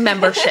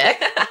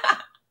membership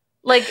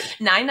like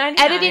 $9.99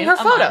 editing her a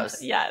photos. month.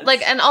 Yes.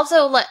 Like, and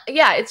also, like,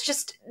 yeah, it's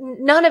just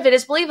none of it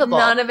is believable.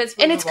 None of it's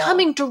believable. And it's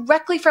coming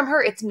directly from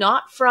her. It's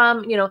not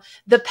from, you know,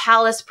 the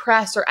Palace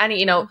Press or any,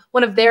 you know,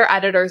 one of their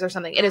editors or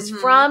something. It is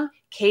from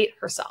Kate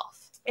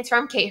herself. It's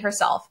from Kate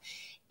herself.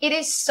 It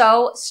is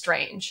so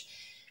strange.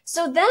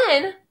 So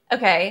then,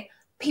 okay,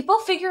 people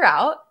figure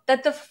out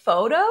that the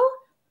photo,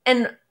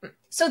 and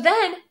so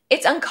then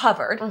it's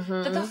uncovered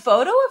that the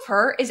photo of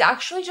her is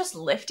actually just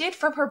lifted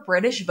from her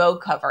British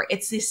Vogue cover.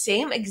 It's the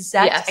same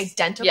exact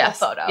identical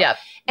photo. Yep.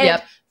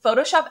 And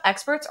Photoshop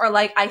experts are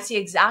like, I see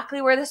exactly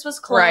where this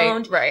was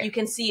cloned. Right. You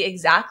can see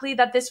exactly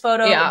that this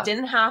photo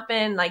didn't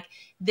happen. Like,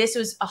 this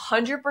was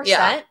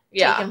 100%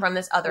 taken from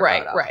this other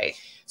photo. Right.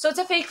 So it's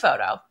a fake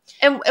photo.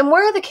 And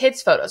where are the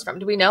kids' photos from?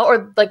 Do we know?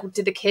 Or like,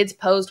 did the kids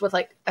pose with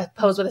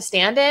a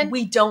stand-in?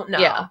 We don't know.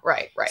 Yeah,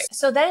 right.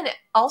 So then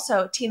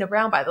also Tina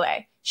Brown, by the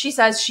way, she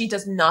says she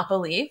does not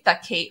believe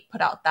that Kate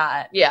put out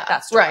that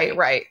story.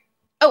 Right.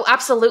 Oh,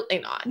 absolutely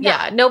not. No.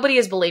 Yeah. Nobody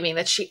is believing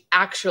that she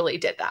actually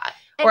did that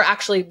or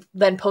actually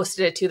then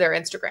posted it to their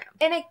Instagram.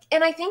 And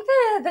I think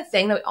the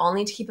thing that we all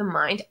need to keep in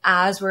mind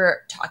as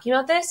we're talking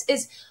about this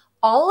is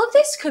all of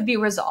this could be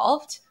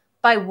resolved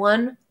by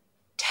one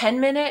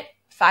 10-minute,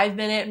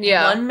 5-minute,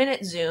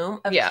 1-minute Zoom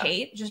of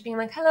Kate just being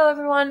like, hello,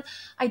 everyone.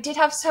 I did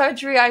have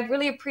surgery. I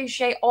really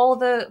appreciate all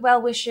the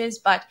well wishes,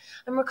 but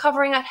I'm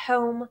recovering at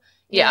home.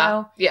 You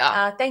know?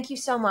 Thank you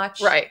so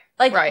much. Right.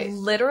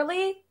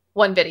 Literally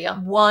one video.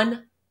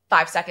 1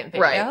 5-second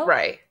video.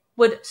 Right.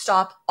 Would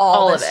stop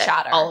all this of it,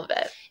 chatter. All of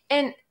it.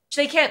 And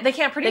they can't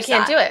produce They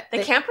can't do it.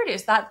 They can't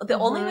produce that. The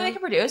only thing they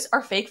can produce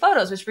are fake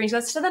photos, which brings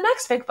us to the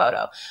next fake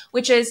photo,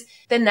 which is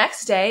the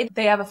next day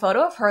they have a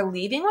photo of her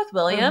leaving with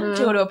William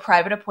to go to a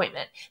private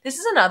appointment. This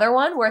is another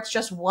one where it's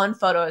just one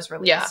photo is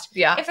released.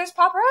 Yeah. If there's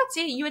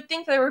paparazzi, you would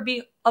think there would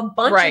be a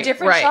bunch of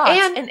different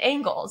shots and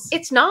angles.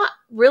 It's not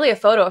really a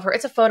photo of her.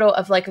 It's a photo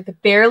of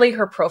barely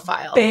her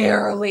profile.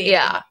 Barely.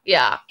 Yeah.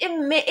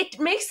 It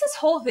makes this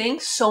whole thing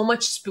so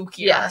much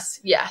spookier.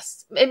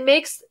 Yes. It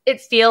makes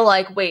it feel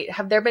like, wait,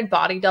 have there been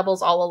body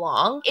doubles all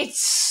along?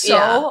 It's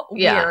so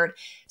weird.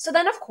 So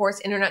then, of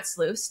course, internet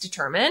sleuths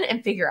determine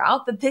and figure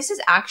out that this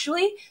is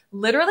actually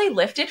literally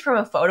lifted from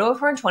a photo of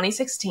her in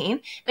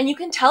 2016. And you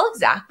can tell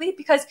exactly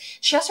because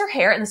she has her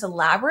hair in this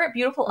elaborate,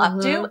 beautiful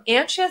updo,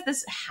 and she has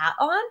this hat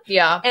on.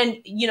 Yeah. And,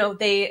 you know,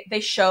 they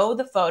show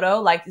the photo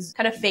like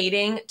kind of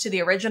fading to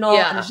the original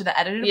and then to the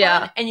edited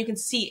one. And you can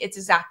see it's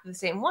exactly the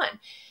same one.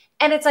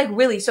 And it's like,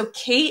 really? So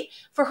Kate,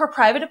 for her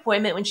private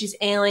appointment when she's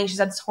ailing, she's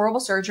had this horrible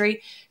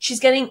surgery, she's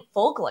getting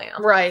full glam,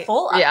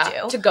 full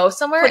updo. To go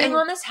somewhere. Putting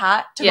on this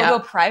hat to go to a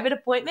private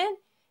appointment.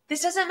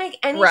 This doesn't make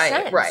any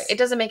sense. Right. It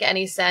doesn't make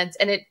any sense.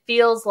 And it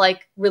feels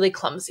like really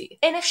clumsy.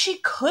 And if she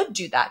could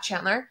do that,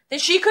 Chandler, then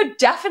she could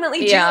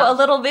definitely do a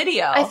little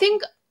video. I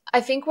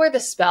think where the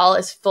spell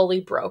is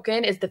fully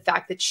broken is the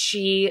fact that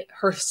she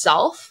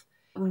herself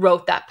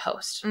wrote that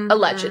post,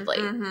 allegedly.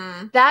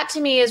 That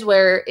to me is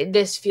where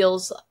this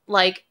feels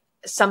like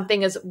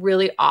something is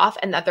really off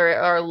and that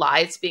there are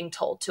lies being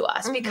told to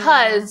us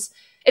because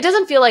it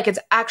doesn't feel like it's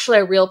actually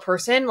a real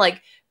person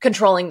like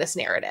controlling this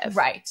narrative.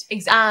 Right.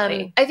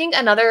 Exactly. I think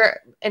another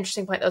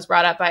interesting point that was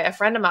brought up by a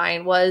friend of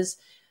mine was,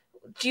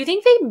 do you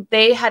think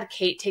they had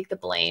Kate take the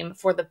blame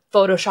for the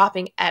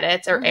photoshopping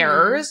edits or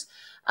errors?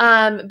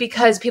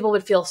 Because people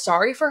would feel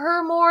sorry for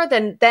her more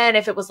than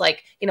if it was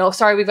like, you know,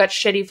 sorry, we've got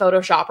shitty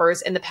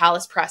photoshoppers in the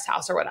Palace Press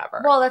House or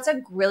whatever. Well, that's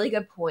a really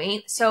good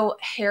point. So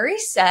Harry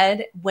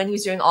said when he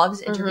was doing all of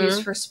his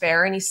interviews for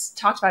Spare, and he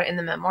talked about it in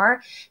the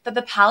memoir, that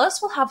the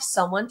Palace will have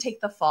someone take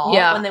the fall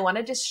when they want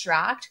to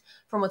distract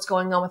from what's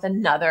going on with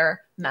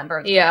another member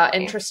of the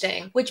family.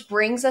 Interesting. Which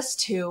brings us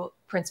to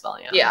Prince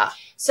William. Yeah.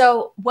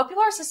 So what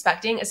people are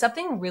suspecting is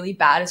something really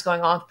bad is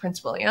going on with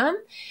Prince William,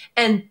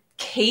 and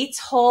Kate's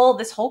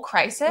this whole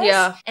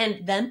crisis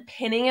and them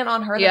pinning it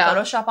on her, the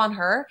Photoshop on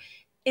her,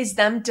 is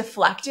them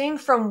deflecting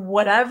from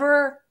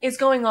whatever is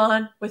going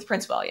on with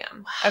Prince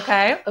William.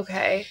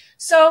 Okay.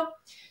 So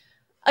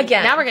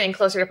again, now we're getting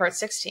closer to part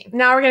 16.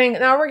 Now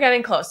we're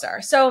getting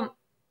closer. So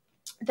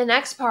the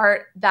next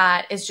part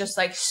that is just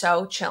like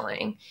so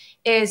chilling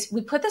is we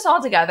put this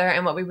all together,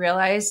 and what we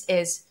realize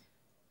is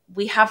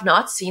we have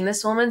not seen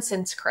this woman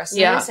since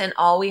Christmas, and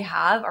all we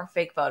have are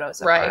fake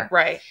photos of her.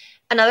 Right.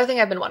 Another thing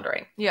I've been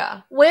wondering.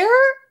 Yeah. Where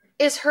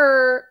is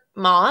her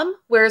mom?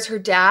 Where is her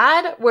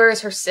dad? Where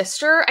is her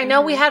sister? I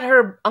know we had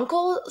her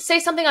uncle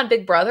say something on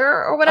Big Brother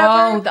or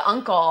whatever. Oh, the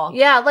uncle.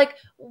 Yeah, like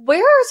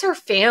where is her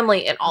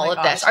family in all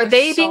of this? Are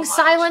they being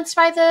silenced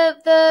by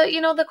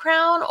the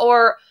crown?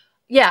 Or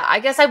I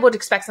guess I would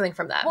expect something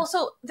from them. Well,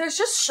 so there's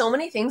just so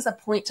many things that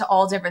point to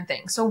all different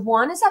things. So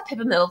one is that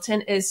Pippa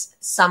Middleton is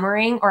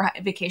summering or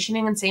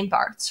vacationing in St.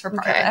 Bart's for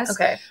part of this.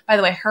 Okay. By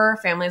the way, her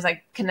family is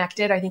like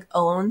connected, I think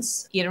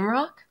owns Eden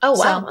Rock. Oh,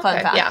 wow. So,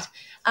 fun fact.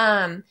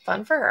 Yeah.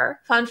 Fun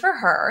for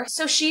her.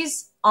 So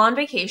she's on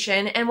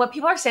vacation, and what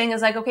people are saying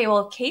is like, okay,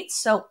 well, if Kate's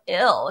so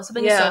ill, if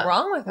something is so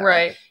wrong with her,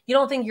 right? You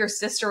don't think your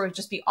sister would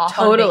just be off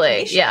on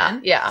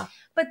vacation? Yeah.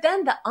 But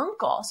then the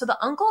uncle. So the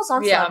uncle's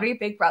on Celebrity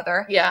Big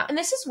Brother. Yeah. And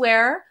this is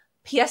where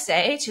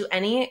PSA to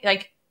any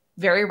like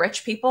very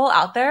rich people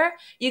out there,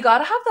 you got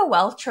to have the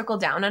wealth trickle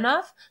down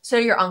enough so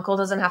your uncle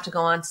doesn't have to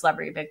go on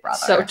Celebrity Big Brother.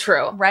 So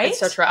true. Right? It's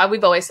so true.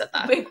 We've always said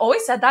that. We've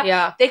always said that.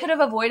 Yeah. They could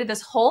have avoided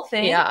this whole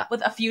thing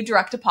with a few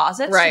direct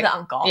deposits to the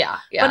uncle. Yeah.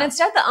 But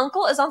instead, the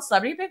uncle is on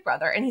Celebrity Big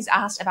Brother and he's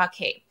asked about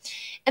Kate.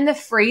 And the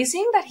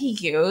phrasing that he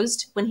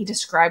used when he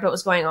described what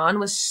was going on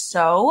was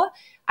so,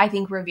 I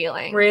think,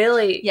 revealing.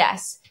 Really?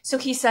 Yes. So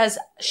he says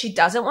she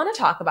doesn't want to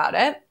talk about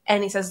it.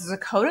 And he says there's a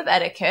code of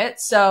etiquette.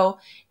 So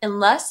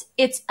unless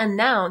it's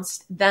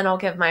announced, then I'll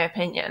give my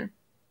opinion.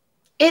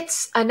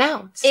 It's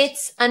announced.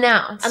 It's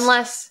announced.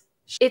 Unless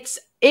it's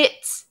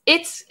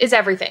is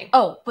everything.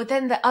 Oh, but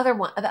then the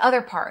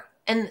other part.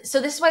 And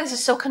so this is why this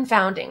is so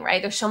confounding,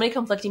 right? There's so many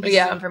conflicting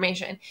pieces of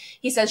information.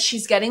 He says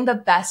she's getting the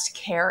best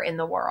care in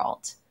the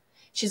world.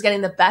 She's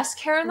getting the best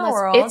care in the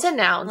world. It's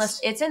announced. Unless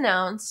it's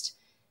announced.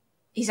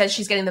 He says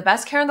she's getting the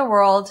best care in the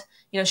world.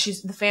 You know,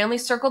 the family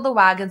circled the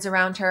wagons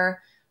around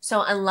her.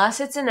 So unless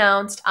it's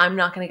announced, I'm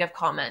not going to give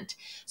comment.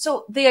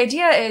 So the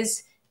idea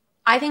is,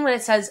 I think when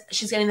it says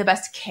she's getting the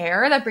best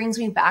care, that brings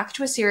me back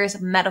to a serious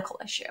medical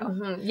issue.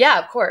 Mm-hmm. Yeah,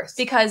 of course.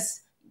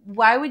 Because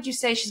why would you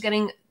say she's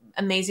getting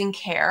amazing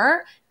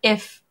care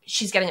if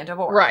she's getting a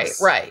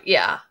divorce? Right.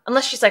 Yeah.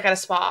 Unless she's like at a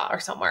spa or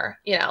somewhere,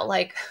 you know,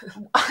 like.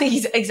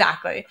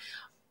 Exactly.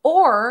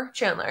 Or,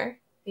 Chandler.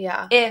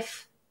 Yeah.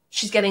 If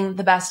she's getting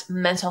the best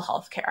mental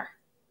health care.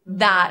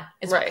 That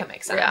is what can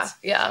make sense.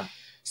 Yeah.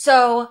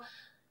 So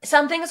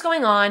something is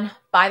going on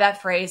by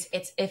that phrase.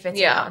 If it's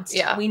announced.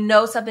 Yeah. We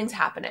know something's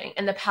happening.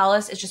 And the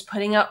palace is just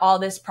putting out all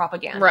this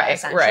propaganda,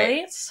 essentially. Right.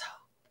 It's so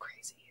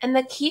crazy. And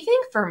the key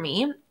thing for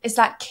me is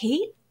that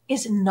Kate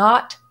is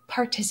not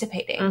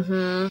participating.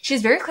 Mm-hmm.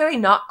 She's very clearly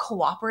not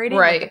cooperating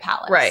with the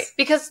palace. Right.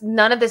 Because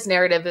none of this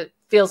narrative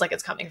feels like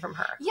it's coming from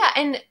her. Yeah.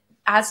 And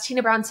as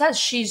Tina Brown says,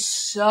 she's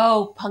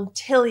so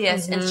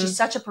punctilious and she's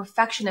such a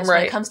perfectionist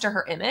when it comes to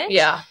her image.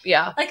 Yeah.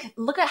 Like,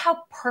 look at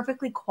how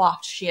perfectly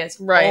coiffed she is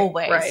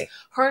always. Right.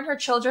 Her and her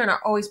children are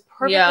always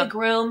perfectly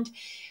groomed.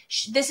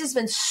 This has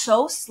been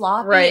so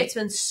sloppy. Right. It's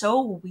been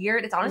so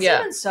weird. It's honestly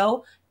been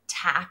so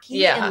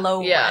tacky and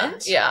low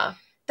rent. Yeah.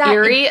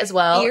 Eerie as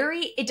well.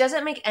 Eerie. It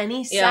doesn't make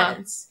any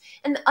sense.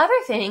 And the other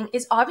thing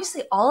is,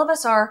 obviously, all of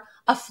us are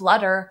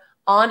aflutter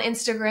on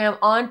Instagram,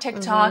 on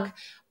TikTok,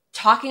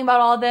 talking about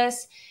all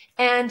this.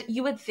 And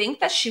you would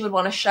think that she would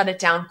want to shut it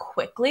down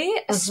quickly,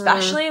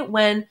 especially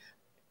when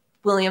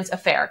William's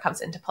affair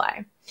comes into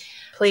play.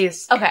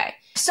 Please. Okay.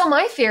 So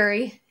my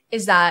theory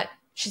is that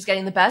she's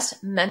getting the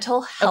best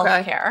mental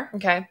health care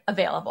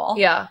available.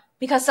 Yeah.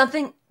 Because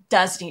something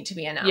does need to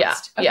be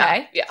announced.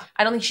 Yeah.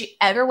 I don't think she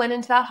ever went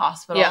into that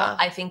hospital. Yeah.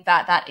 I think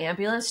that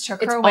ambulance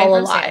took her away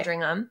from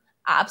Sandringham.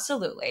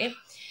 Absolutely.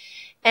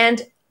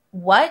 And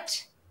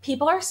what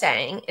people are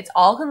saying, it's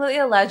all completely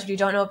alleged. We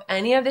don't know if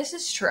any of this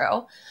is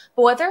true.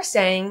 But what they're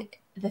saying,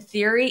 the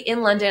theory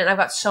in London, and I've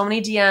got so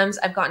many DMs,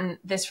 I've gotten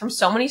this from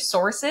so many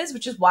sources,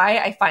 which is why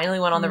I finally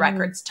went on the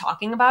records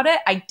talking about it.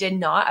 I did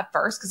not at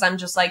first because I'm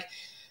just like,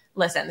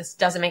 listen, this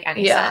doesn't make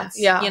any sense.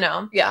 Yeah. You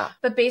know? Yeah.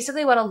 But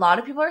basically what a lot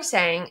of people are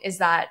saying is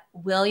that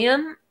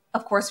William,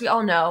 of course, we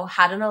all know,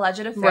 had an alleged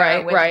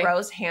affair with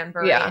Rose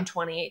Hanbury in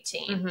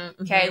 2018.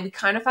 Okay. We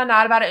kind of found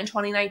out about it in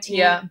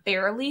 2019.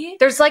 Barely.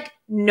 There's like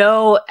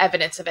no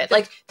evidence of it.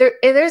 Like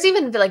there's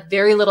even like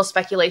very little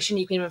speculation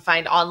you can even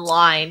find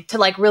online to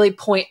like really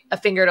point a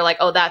finger to like,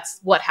 oh, that's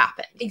what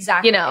happened.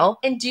 Exactly. You know?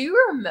 And do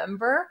you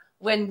remember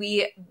when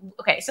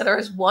so there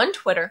was one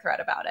Twitter thread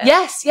about it.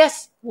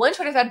 Yes. One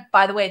Twitter thread,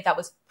 by the way, that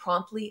was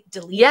promptly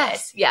deleted.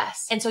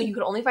 Yes. And so you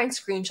could only find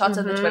screenshots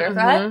of the Twitter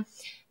thread.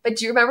 But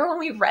do you remember when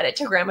we read it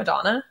to Grandma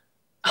Donna?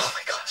 Oh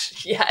my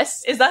gosh.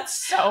 Yes. Is that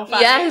so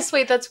funny? Yes.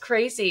 Wait, that's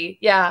crazy.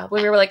 Yeah.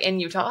 When we were like in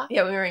Utah.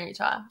 Yeah, when we were in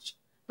Utah.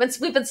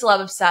 We've been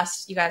celeb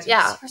obsessed, you guys.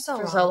 For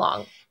so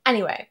long.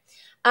 Anyway.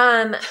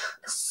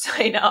 So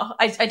I know.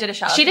 I did a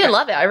shout out. She didn't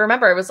love it. I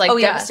remember it was like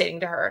devastating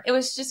to her.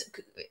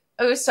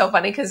 It was so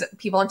funny because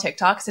people on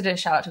TikTok, so I did a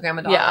shout out to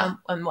Grandma Donna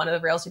on one of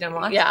the reels you didn't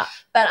watch. Yeah.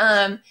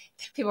 But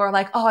people were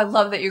like, oh, I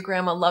love that your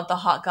grandma loved the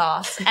hot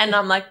goss. And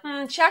I'm like,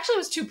 she actually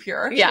was too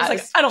pure. She was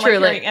like, I don't like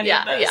hearing any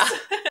of this.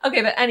 Yeah.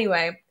 Okay, but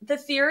anyway, the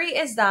theory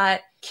is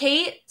that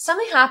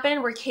something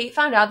happened where Kate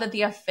found out that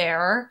the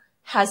affair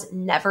has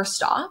never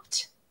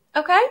stopped.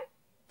 Okay?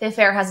 The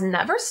affair has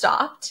never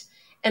stopped.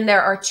 And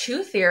there are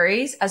two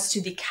theories as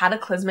to the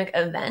cataclysmic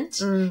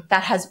event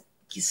that has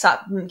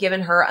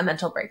given her a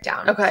mental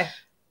breakdown. Okay.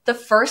 The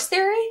first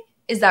theory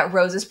is that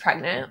Rose is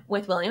pregnant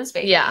with William's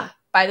baby. Yeah.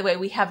 By the way,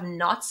 we have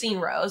not seen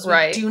Rose.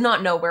 We do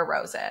not know where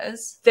Rose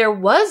is. There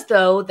was,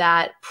 though,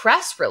 that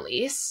press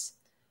release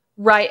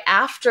right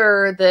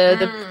after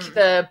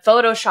the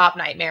Photoshop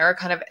nightmare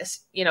kind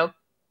of,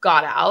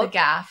 got out. The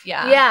gaffe,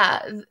 yeah.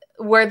 Yeah.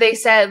 Where they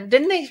said,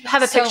 didn't they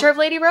have a picture of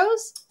Lady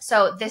Rose?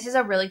 So this is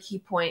a really key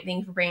point.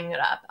 Thank you for bringing it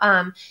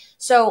up.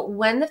 So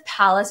when the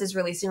palace is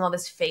releasing all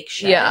this fake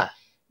shit,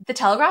 the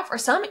Telegraph or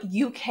some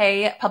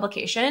UK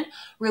publication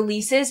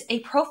releases a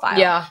profile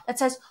that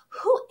says,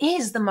 who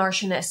is the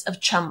Marchioness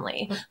of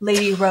Cholmondeley,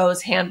 Lady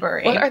Rose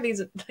Hanbury? What are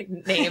these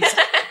names?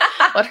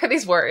 What are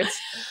these words?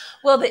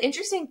 Well, the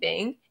interesting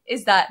thing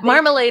is that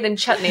marmalade and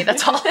chutney.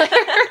 That's all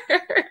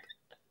I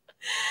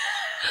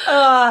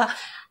heard.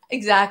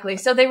 Exactly.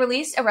 So they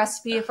released a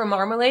recipe for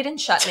marmalade and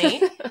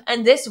chutney,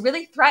 and this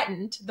really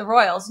threatened the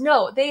royals.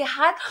 No, they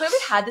had clearly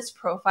had this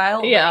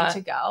profile ready to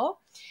go.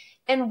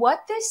 And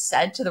what this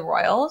said to the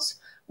royals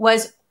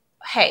was,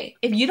 hey,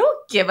 if you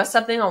don't give us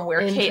something on where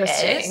Kate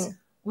is,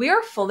 we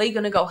are fully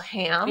going to go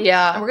ham.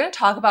 Yeah. And we're going to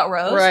talk about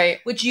Rose,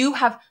 which you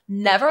have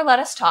never let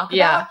us talk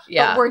about.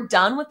 But we're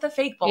done with the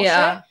fake bullshit.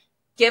 Yeah.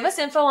 Give us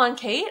info on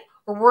Kate,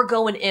 or we're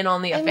going in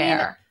on the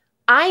affair.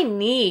 I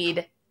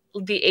need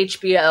the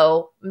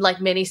HBO like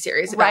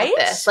miniseries about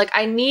this. Like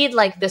I need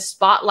like the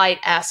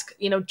Spotlight-esque,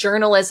 you know,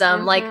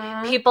 journalism, like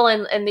people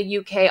in the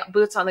UK,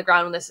 boots on the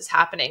ground when this is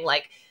happening,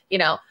 like, you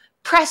know,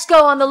 press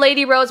go on the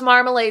Lady Rose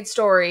Marmalade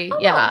story. Oh,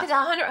 yeah.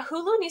 No,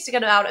 Hulu needs to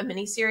get out a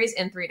miniseries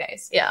in 3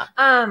 days. Yeah.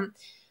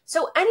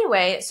 So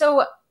anyway,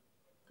 so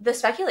the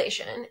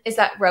speculation is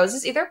that Rose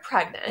is either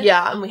pregnant.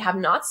 Yeah. And we have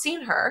not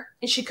seen her,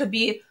 and she could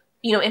be,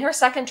 you know, in her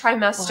second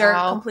trimester,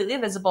 completely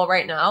visible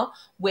right now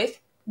with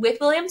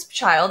William's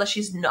child that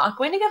she's not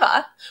going to give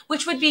up,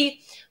 which would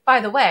be, by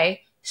the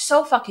way,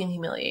 so fucking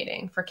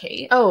humiliating for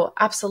Kate. Oh,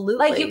 absolutely.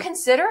 Like, you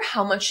consider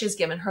how much she's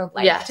given her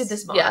life to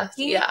this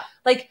monarchy. Yeah.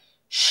 Like,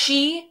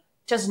 she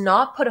does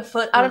not put a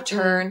foot out of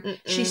turn.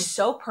 She's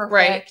so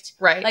perfect.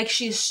 Right. Like,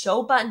 she's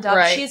so buttoned up.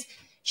 Right.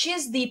 She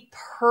is the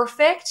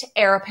perfect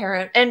heir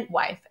apparent and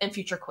wife and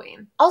future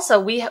queen. Also,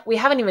 we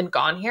haven't even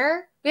gone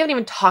here. We haven't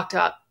even talked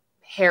about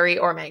Harry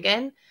or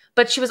Meghan.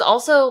 But she was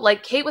also,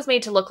 like, Kate was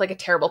made to look like a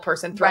terrible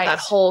person throughout that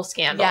whole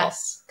scandal.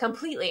 Yes,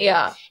 completely.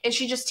 Yeah. And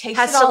she just takes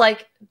has it all. To,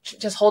 like,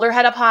 just hold her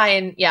head up high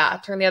and,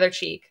 turn the other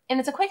cheek. And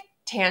it's a quick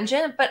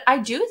tangent, but I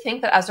do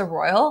think that as a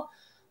royal,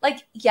 like,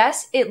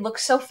 yes, it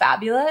looks so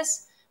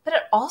fabulous, but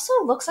it also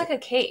looks like a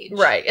cage.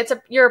 Right.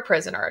 You're a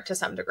prisoner to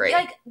some degree.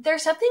 Like,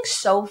 there's something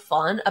so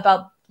fun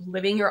about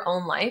living your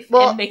own life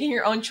and making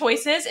your own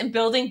choices and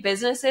building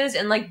businesses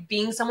and, like,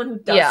 being someone who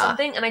does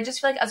something. And I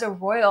just feel like as a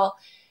royal,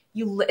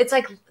 it's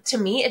like, to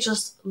me, it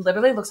just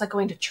literally looks like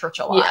going to church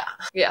a lot.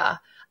 Yeah.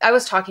 I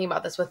was talking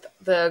about this with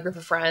the group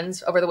of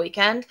friends over the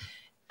weekend.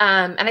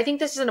 And I think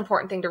this is an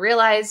important thing to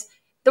realize.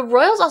 The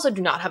royals also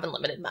do not have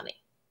unlimited money.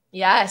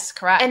 Yes,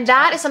 correct. And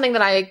that is something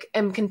that I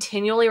am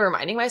continually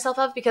reminding myself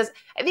of, because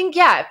I think,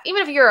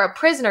 even if you're a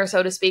prisoner,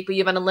 so to speak, but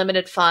you have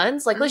unlimited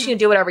funds, like, at least you can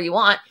do whatever you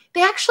want.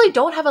 They actually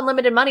don't have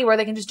unlimited money where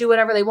they can just do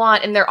whatever they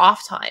want in their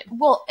off time.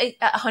 Well,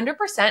 100%.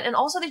 And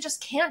also they just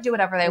can't do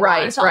whatever they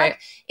want.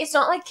 It's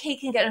not like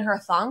Kate can get in her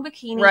thong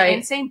bikini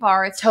in St.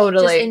 Bart's.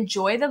 Totally. Just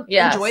enjoy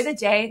the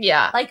day.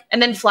 Yeah. Like,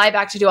 and then fly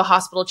back to do a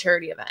hospital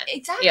charity event.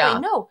 Exactly. Yeah.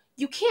 No,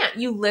 you can't.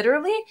 You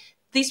literally,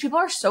 these people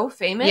are so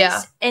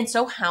famous and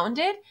so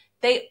hounded.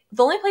 The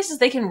only places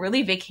they can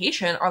really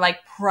vacation are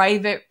like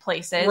private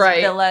places,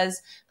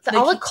 villas. It's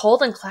all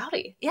cold and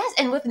cloudy. Yes,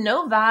 and with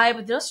no vibe,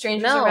 with no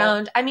strangers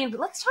around. I mean,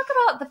 let's talk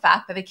about the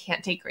fact that they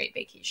can't take great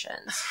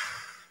vacations.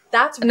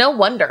 That's no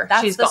wonder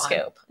she's the gone.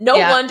 Scoop. No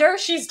wonder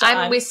she's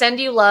done. We send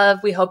you love.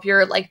 We hope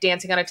you're like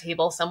dancing on a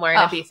table somewhere in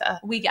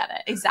Ibiza. We get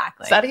it.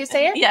 Exactly. Is that how you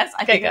say it? Yes,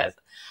 I think good.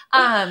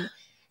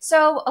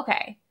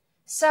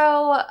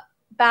 So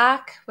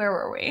back, where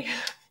were we?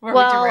 We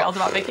derailed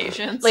about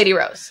vacations. Lady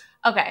Rose.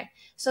 Okay.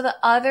 So the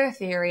other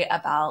theory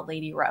about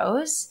Lady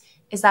Rose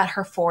is that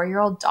her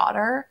 4-year-old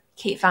daughter,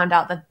 Kate, found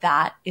out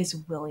that is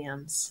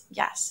William's.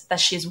 Yes, that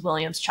she's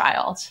William's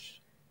child.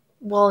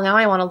 Well, now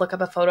I want to look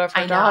up a photo of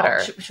her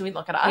daughter. Should we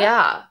look it up?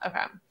 Yeah. Okay.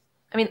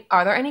 I mean,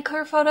 are there any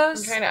clear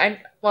photos? I'm trying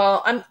to.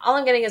 All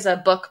I'm getting is a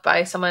book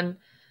by someone.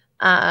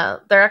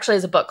 There actually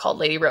is a book called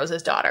Lady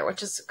Rose's Daughter,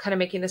 which is kind of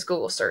making this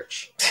Google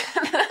search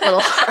a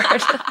little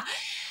hard.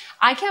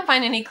 I can't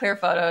find any clear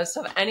photos,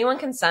 so if anyone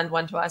can send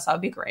one to us, that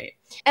would be great.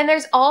 And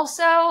there's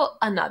also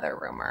another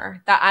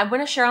rumor that I'm going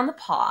to share on the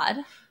pod.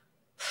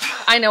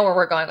 I know where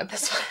we're going with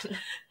this one.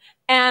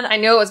 And I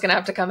knew it was going to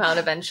have to come out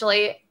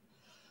eventually.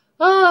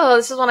 Oh,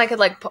 this is when I could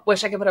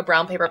wish I could put a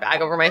brown paper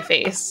bag over my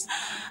face.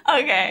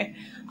 Okay.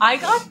 I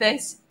got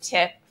this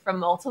tip from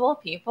multiple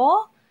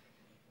people.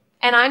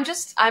 And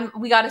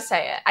we got to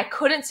say it. I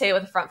couldn't say it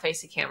with a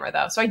front-facing camera,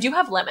 though. So I do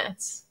have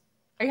limits.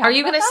 Are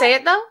you going to say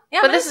it, though? Yeah.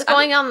 But this is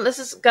going on. This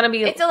is going to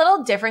be. It's a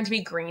little different to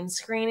be green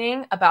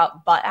screening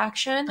about butt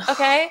action,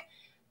 okay,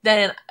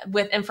 than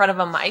in front of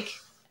a mic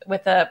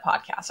with a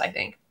podcast, I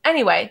think.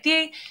 Anyway,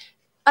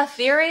 a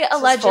theory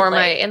allegedly. This is for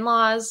my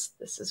in-laws.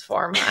 This is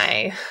for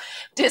my.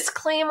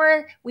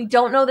 Disclaimer, we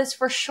don't know this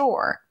for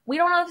sure. We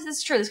don't know if this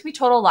is true. This could be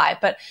total lie,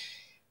 but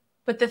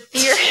the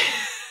theory.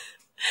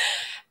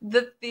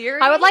 The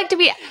theory. I would like to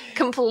be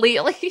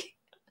completely.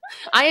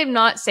 I am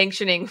not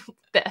sanctioning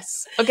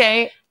this,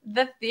 okay?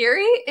 The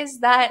theory is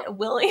that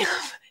William...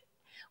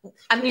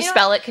 Can you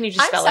spell it? Can you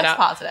just spell it out? I'm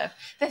positive.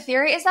 The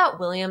theory is that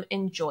William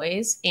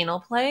enjoys anal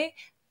play,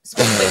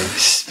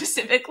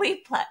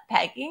 specifically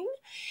pegging,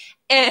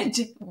 and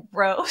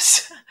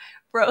Rose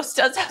does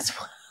as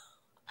well.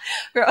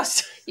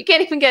 Rose... You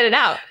can't even get it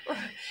out.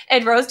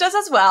 And Rose does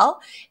as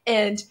well,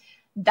 and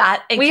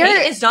Kate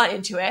is not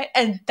into it,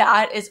 and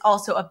that is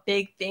also a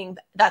big thing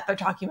that they're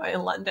talking about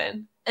in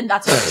London. And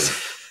that's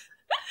what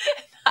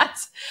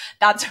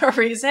That's a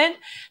reason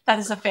that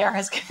this affair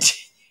has continued.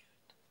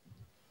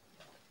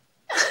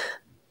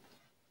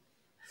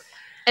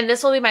 And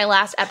this will be my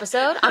last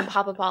episode on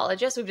Pop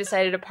Apologist. We've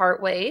decided to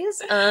part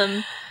ways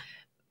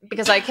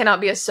because I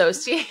cannot be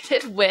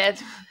associated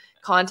with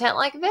content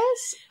like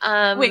this.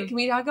 Wait, can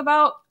we talk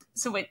about...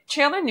 So wait,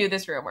 Chandler knew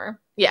this rumor.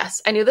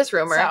 Yes, I knew this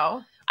rumor.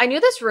 So I knew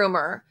this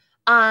rumor.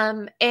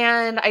 And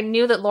I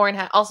knew that Lauren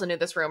also knew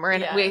this rumor,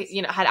 and we,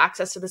 had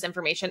access to this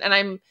information.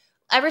 And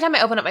every time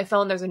I open up my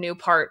phone, there's a new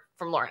part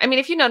from Lauren. I mean,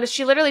 if you notice,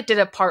 she literally did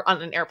a part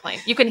on an airplane.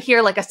 You can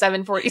hear like a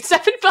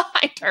 747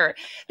 behind her.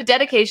 The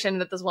dedication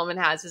that this woman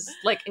has is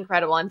like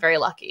incredible. I'm very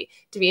lucky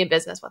to be in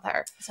business with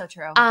her. So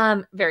true.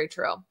 Very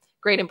true.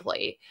 Great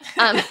employee.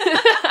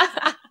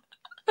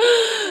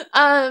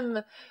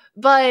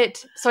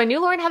 But so I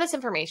knew Lauren had this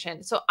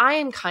information. So I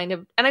am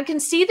and I can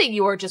see that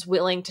you are just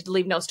willing to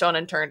leave no stone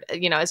unturned,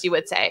 as you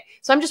would say.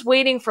 So I'm just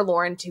waiting for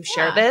Lauren to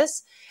share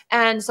this.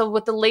 And so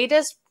with the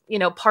latest,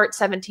 part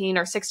 17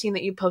 or 16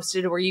 that you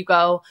posted where you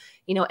go,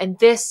 and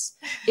this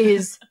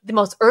is the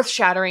most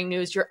earth-shattering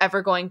news you're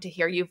ever going to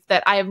hear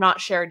that I have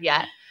not shared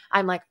yet.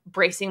 I'm like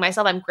bracing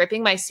myself. I'm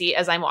gripping my seat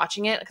as I'm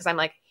watching it because I'm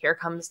like, here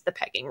comes the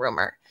pegging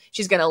rumor.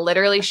 She's going to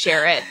literally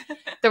share it.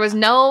 There was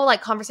no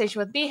like conversation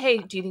with me. Hey,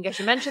 do you think I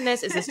should mention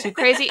this? Is this too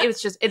crazy? It was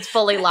just, it's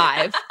fully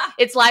live.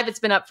 It's live. It's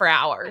been up for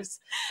hours.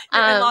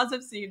 Your in-laws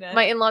have seen it.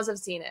 My in-laws have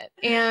seen it.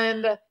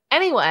 And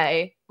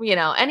anyway,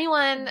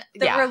 anyone.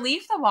 The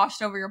relief that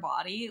washed over your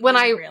body. When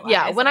I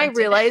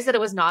realized that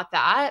it was not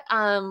that,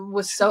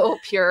 was so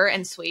pure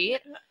and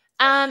sweet.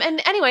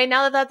 And anyway,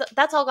 now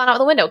that's all gone out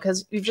the window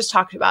because we've just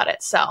talked about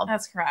it. So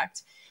that's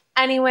correct.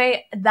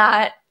 Anyway,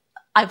 that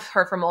I've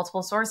heard from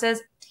multiple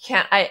sources.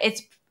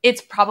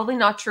 It's probably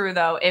not true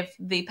though if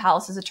the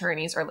palace's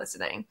attorneys are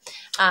listening.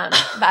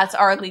 That's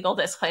our legal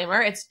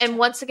disclaimer. And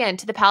once again,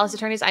 to the palace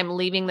attorneys, I'm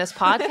leaving this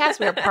podcast.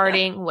 We are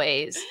parting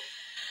ways.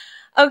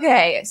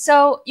 Okay,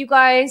 so you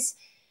guys,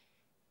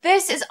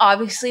 this is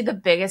obviously the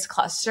biggest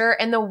cluster,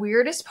 and the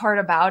weirdest part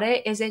about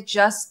it is it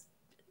just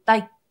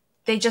like.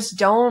 They just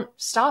don't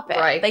stop it.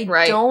 Right, they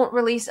don't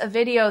release a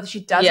video.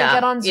 She doesn't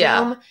get on Zoom.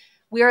 Yeah.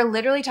 We are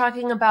literally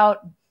talking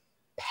about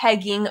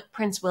pegging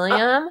Prince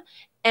William.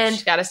 And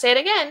she's got to say it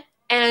again.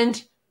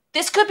 And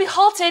this could be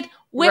halted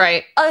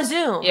with a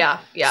Zoom. Yeah.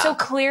 So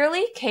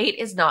clearly Kate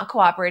is not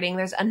cooperating.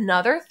 There's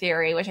another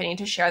theory, which I need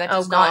to share, that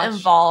does not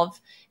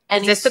involve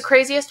any... Is this the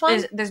craziest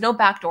one? There's no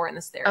backdoor in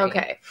this theory.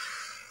 Okay.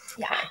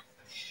 Yeah.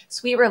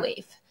 Sweet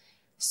relief.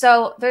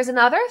 So there's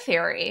another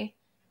theory.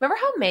 Remember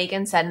how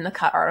Megan said in the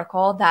Cut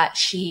article that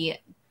she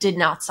did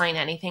not sign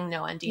anything,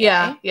 no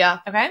NDA? Yeah.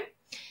 Okay.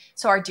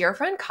 So our dear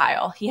friend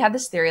Kyle, he had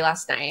this theory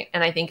last night,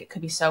 and I think it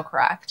could be so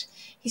correct.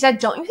 He said,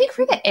 don't you think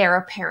for the heir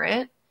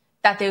apparent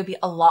that they would be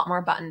a lot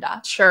more buttoned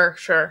up?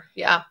 Sure.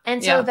 Yeah.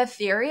 And so the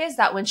theory is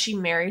that when she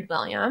married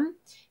William,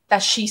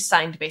 that she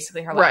signed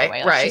basically her life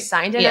away. Like she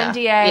signed an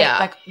NDA,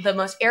 like the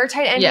most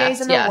airtight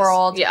NDAs in the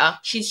world. Yeah.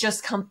 She's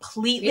just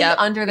completely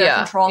under their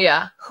control.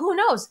 Yeah. Who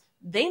knows?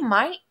 They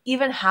might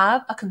even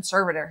have a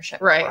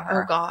conservatorship over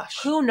her. Oh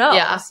gosh. Who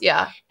knows?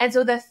 Yeah. And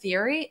so the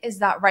theory is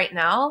that right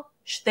now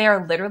they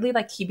are literally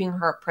like keeping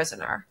her a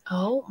prisoner.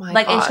 Oh my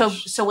gosh. And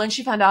so when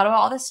she found out about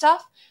all this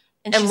stuff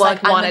and she's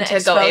like wanted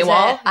to go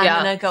AWOL. I'm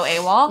gonna go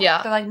AWOL.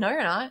 Yeah. They're like, no,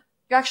 you're not.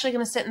 You're actually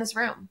gonna sit in this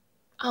room.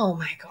 Oh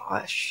my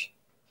gosh.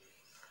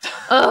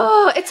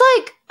 Oh, it's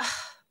like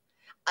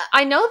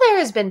I know there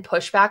has been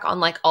pushback on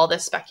like all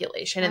this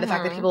speculation and the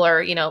fact that people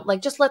are,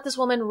 like just let this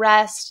woman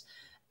rest.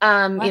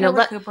 Let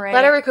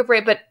her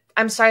recuperate. But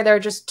I'm sorry, there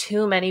are just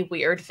too many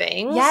weird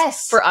things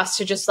for us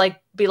to just like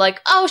be like,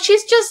 oh,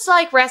 she's just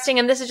like resting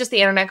and this is just the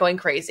internet going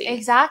crazy.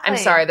 Exactly. I'm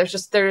sorry.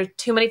 There are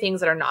too many things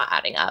that are not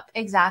adding up.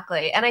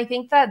 Exactly. And I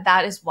think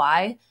that is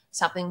why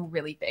something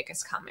really big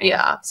is coming.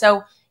 Yeah.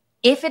 So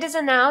if it is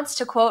announced,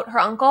 to quote her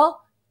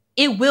uncle,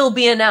 it will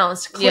be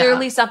announced.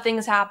 Clearly something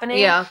is happening.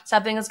 Yeah.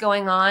 Something is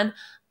going on.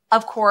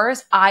 Of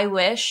course, I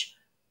wish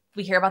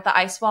we hear about the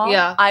ice wall.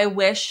 Yeah. I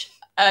wish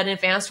an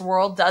advanced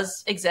world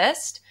does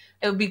exist.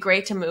 It would be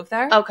great to move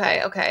there.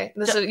 Okay.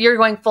 You're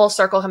going full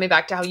circle, coming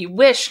back to how you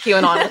wish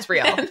QAnon was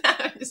real. No,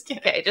 I'm just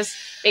kidding. Okay, just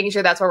making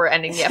sure that's where we're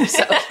ending the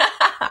episode.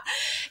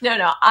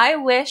 No. I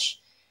wish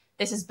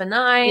this is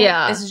benign.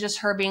 Yeah. This is just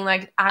her being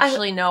like,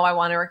 actually, no, I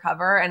want to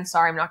recover. And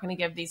sorry, I'm not going to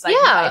give these like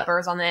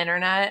vipers on the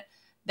internet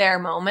their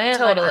moment.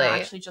 Totally. Like, I'm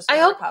actually just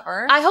going to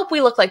recover. I hope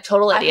we look like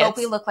total idiots. I hope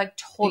we look like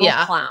total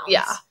clowns.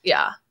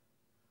 Yeah.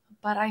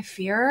 But I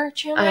fear,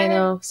 Chandler. I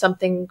know.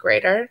 Something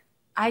greater.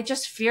 I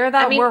just fear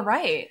that we're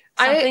right.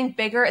 Something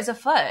bigger is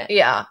afoot.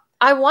 Yeah.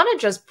 I want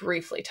to just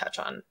briefly touch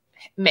on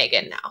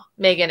Meghan now.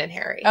 Meghan and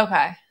Harry.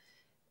 Okay.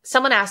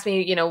 Someone asked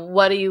me,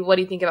 what do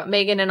you think about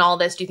Meghan and all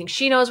this? Do you think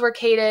she knows where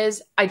Kate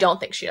is? I don't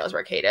think she knows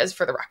where Kate is,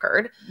 for the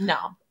record. No,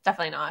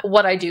 definitely not.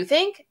 What I do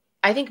think,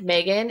 I think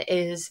Meghan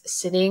is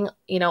sitting,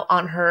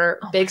 on her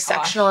big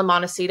sectional in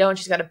Montecito, and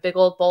she's got a big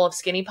old bowl of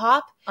Skinny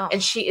Pop,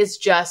 and she is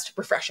just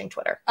refreshing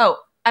Twitter. Oh,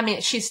 I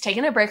mean, she's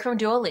taken a break from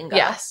Duolingo.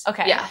 Yes.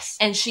 Okay. Yes.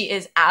 And she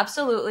is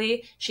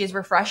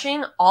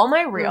refreshing all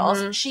my reels.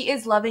 Mhm. She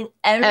is loving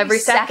every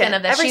second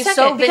of this. Every She's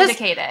second, so because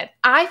vindicated.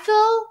 I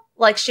feel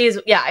like she's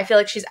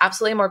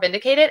absolutely more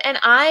vindicated. And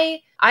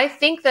I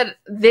think that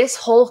this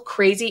whole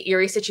crazy,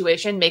 eerie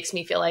situation makes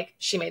me feel like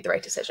she made the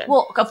right decision.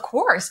 Well, of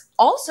course.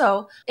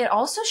 Also, it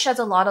also sheds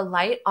a lot of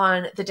light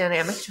on the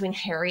dynamic between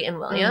Harry and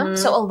William. Mhm.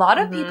 So a lot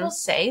of Mhm. people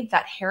say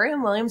that Harry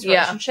and William's Yeah.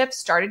 relationship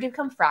started to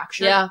become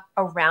fractured Yeah.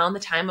 around the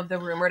time of the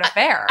rumored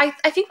affair. I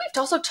think we've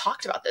also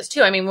talked about this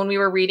too. I mean, when we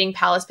were reading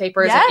Palace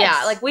Papers, Yes. and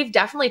yeah, like we've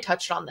definitely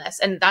touched on this.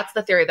 And that's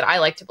the theory that I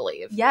like to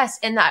believe. Yes,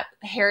 and that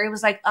Harry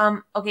was like,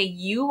 okay,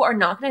 you're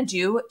not going to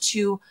do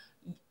to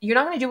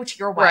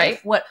your wife Right.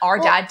 what our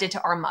dad did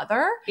to our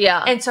mother.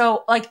 Yeah. And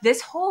so, like,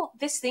 this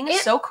thing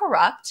is so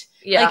corrupt.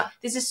 Yeah. Like,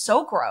 this is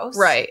so gross.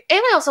 Right. And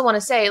I also want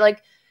to say,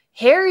 like,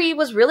 Harry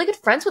was really good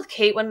friends with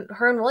Kate when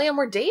her and William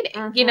were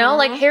dating. You know,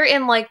 like Harry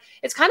and like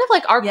it's kind of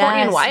like our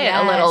Courtney and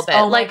Wyatt a little bit.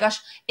 Oh like, my gosh.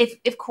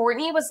 If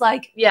Courtney was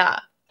like, yeah,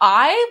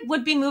 I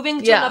would be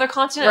moving to another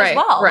continent as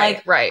well.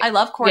 Right. I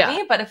love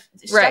Courtney, but if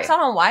she steps out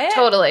on Wyatt,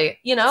 totally.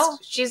 You know,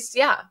 she's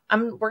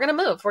we're gonna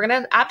move. We're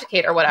gonna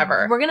abdicate or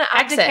whatever. We're gonna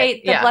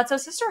abdicate the Bledsoe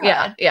sisterhood.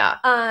 Yeah.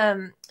 Yeah.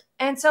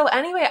 And so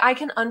anyway, I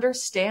can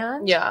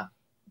understand. Yeah.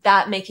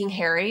 That making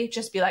Harry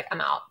just be like, I'm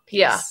out.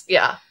 Peace. Yeah.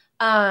 Yeah.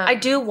 I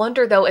do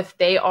wonder though if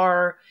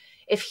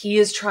he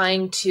is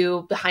trying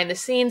to behind the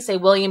scenes say,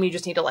 William, you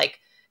just need to like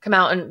come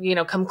out and, you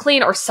know, come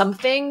clean or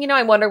something. You know,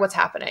 I wonder what's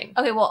happening.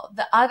 Okay, well,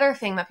 the other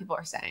thing that people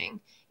are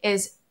saying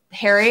is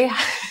Harry.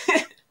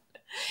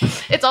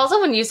 It's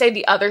also when you say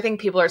the other thing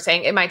people are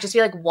saying, it might just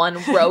be like one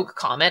rogue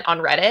comment on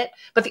Reddit.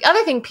 But the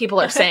other thing people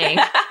are saying,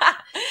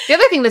 the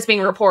other thing that's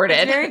being reported.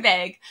 It's very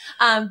vague.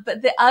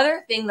 But the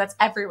other thing that's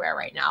everywhere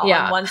right now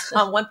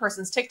on one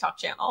person's TikTok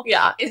channel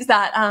is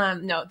that,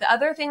 the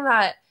other thing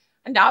that,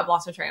 and now I've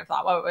lost my train of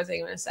thought. What was I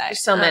going to say?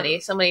 There's so many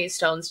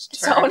stones to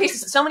turn.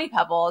 So many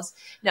pebbles.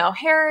 No,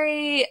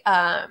 Harry,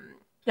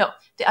 no,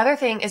 the other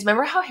thing is,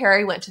 remember how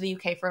Harry went to the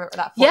UK for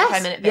that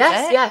 45-minute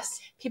visit?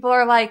 Yes. People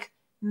are like,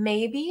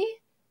 maybe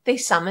they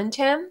summoned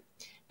him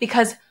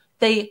because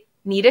they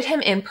needed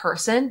him in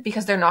person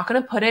because they're not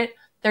going to put it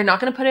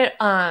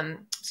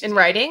in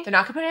writing. They're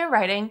not going to put it in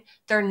writing.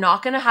 They're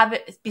not going to have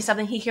it be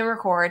something he can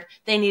record.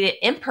 They need it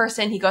in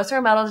person. He goes through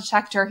a metal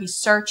detector. He's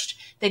searched.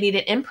 They need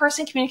an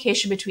in-person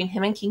communication between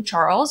him and King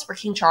Charles, where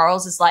King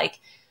Charles is like,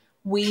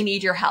 we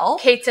need your help.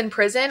 Kate's in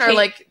prison, or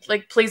like,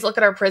 please look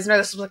at our prisoner.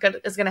 This is what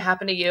is going to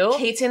happen to you.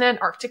 Kate's in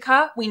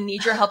Antarctica. We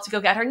need your help to go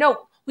get her.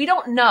 No, we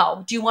don't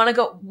know. Do you want to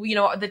go? You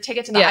know, the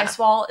ticket to the ice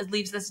wall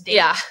leaves this date.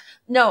 Yeah.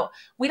 No,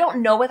 we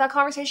don't know what that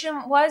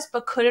conversation was,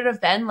 but could it have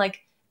been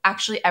like,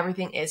 actually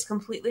everything is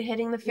completely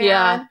hitting the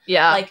fan?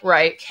 Yeah.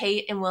 Like,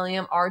 Kate and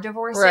William are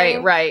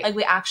divorcing. Right. Like,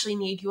 we actually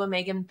need you and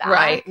Meghan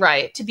back.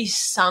 Right. To be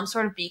some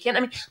sort of beacon. I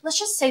mean, let's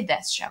just say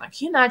this, Shanna.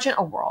 Can you imagine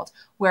a world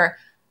where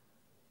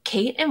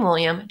Kate and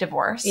William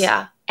divorce?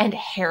 Yeah. And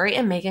Harry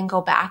and Meghan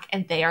go back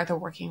and they are the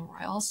working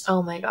royals?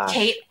 Oh my gosh.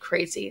 Kate.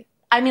 Crazy.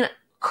 I mean,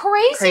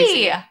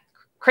 crazy.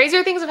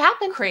 Crazier things have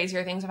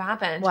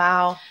happened.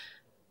 Wow.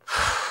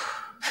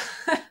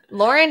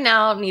 Lauren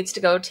now needs to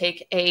go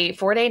take a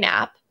 4-day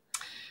nap.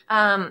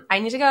 I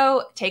need to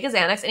go take a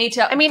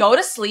Xanax. Go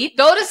to sleep.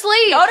 Go to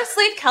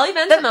sleep. Kelly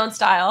Ben-Simone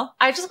style.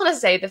 I just want to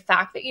say the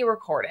fact that you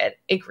recorded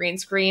a green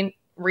screen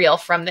reel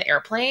from the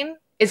airplane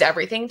is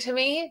everything to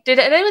me. Did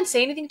anyone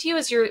say anything to you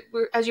as you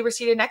were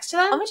seated next to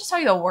them? Let me just tell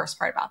you the worst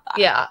part about that.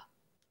 Yeah.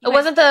 It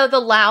wasn't the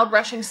loud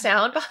rushing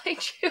sound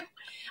behind you.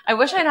 I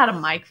wish I'd had a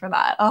mic for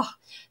that. Oh,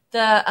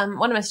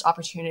 what a missed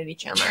opportunity,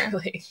 Chandler.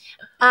 Really?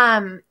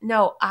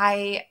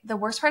 The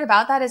worst part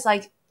about that is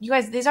like, you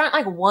guys, these aren't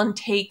like one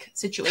take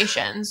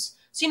situations.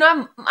 So, you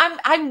know,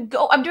 I'm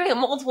doing it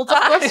multiple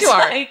times. Of course you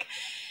are. Like,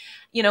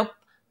 you know,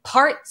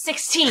 part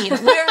 16,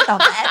 where the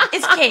heck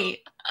is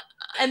Kate?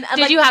 And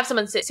did you have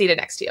someone seated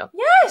next to you?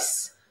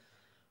 Yes.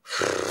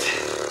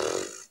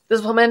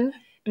 This woman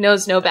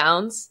knows no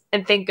bounds,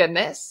 and thank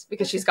goodness,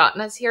 because she's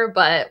gotten us here,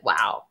 but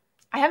wow.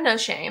 I have no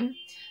shame.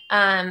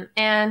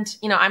 And,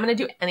 you know, I'm going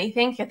to do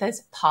anything to get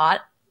this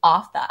pot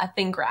off the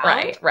effing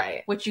ground.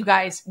 Right. Which you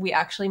guys, we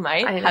actually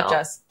might have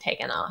just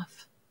taken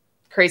off.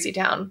 Crazy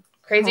town.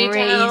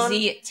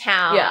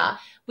 Yeah.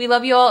 We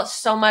love you all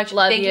so much.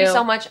 Thank you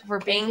so much for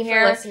being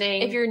here. For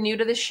listening. If you're new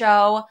to the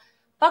show,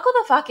 buckle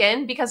the fuck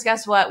in, because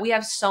guess what? We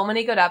have so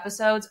many good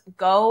episodes.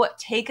 Go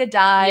take a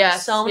dive.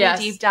 Yes, so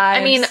many deep dives.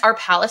 I mean, our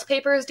Palace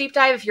Papers deep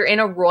dive, if you're in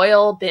a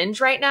royal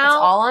binge right now.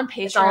 It's all on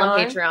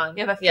Patreon.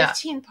 We have a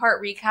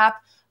 15-part recap.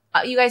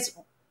 You guys,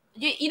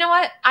 you know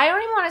what? I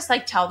don't even want to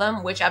like tell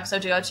them which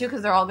episode to go to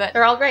because they're all good.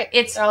 They're all great.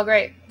 They're all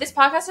great. This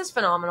podcast is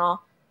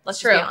phenomenal. Let's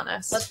just be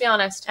honest. Let's be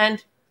honest.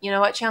 And you know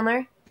what,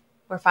 Chandler?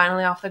 We're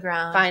finally off the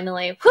ground.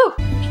 Finally. Whew.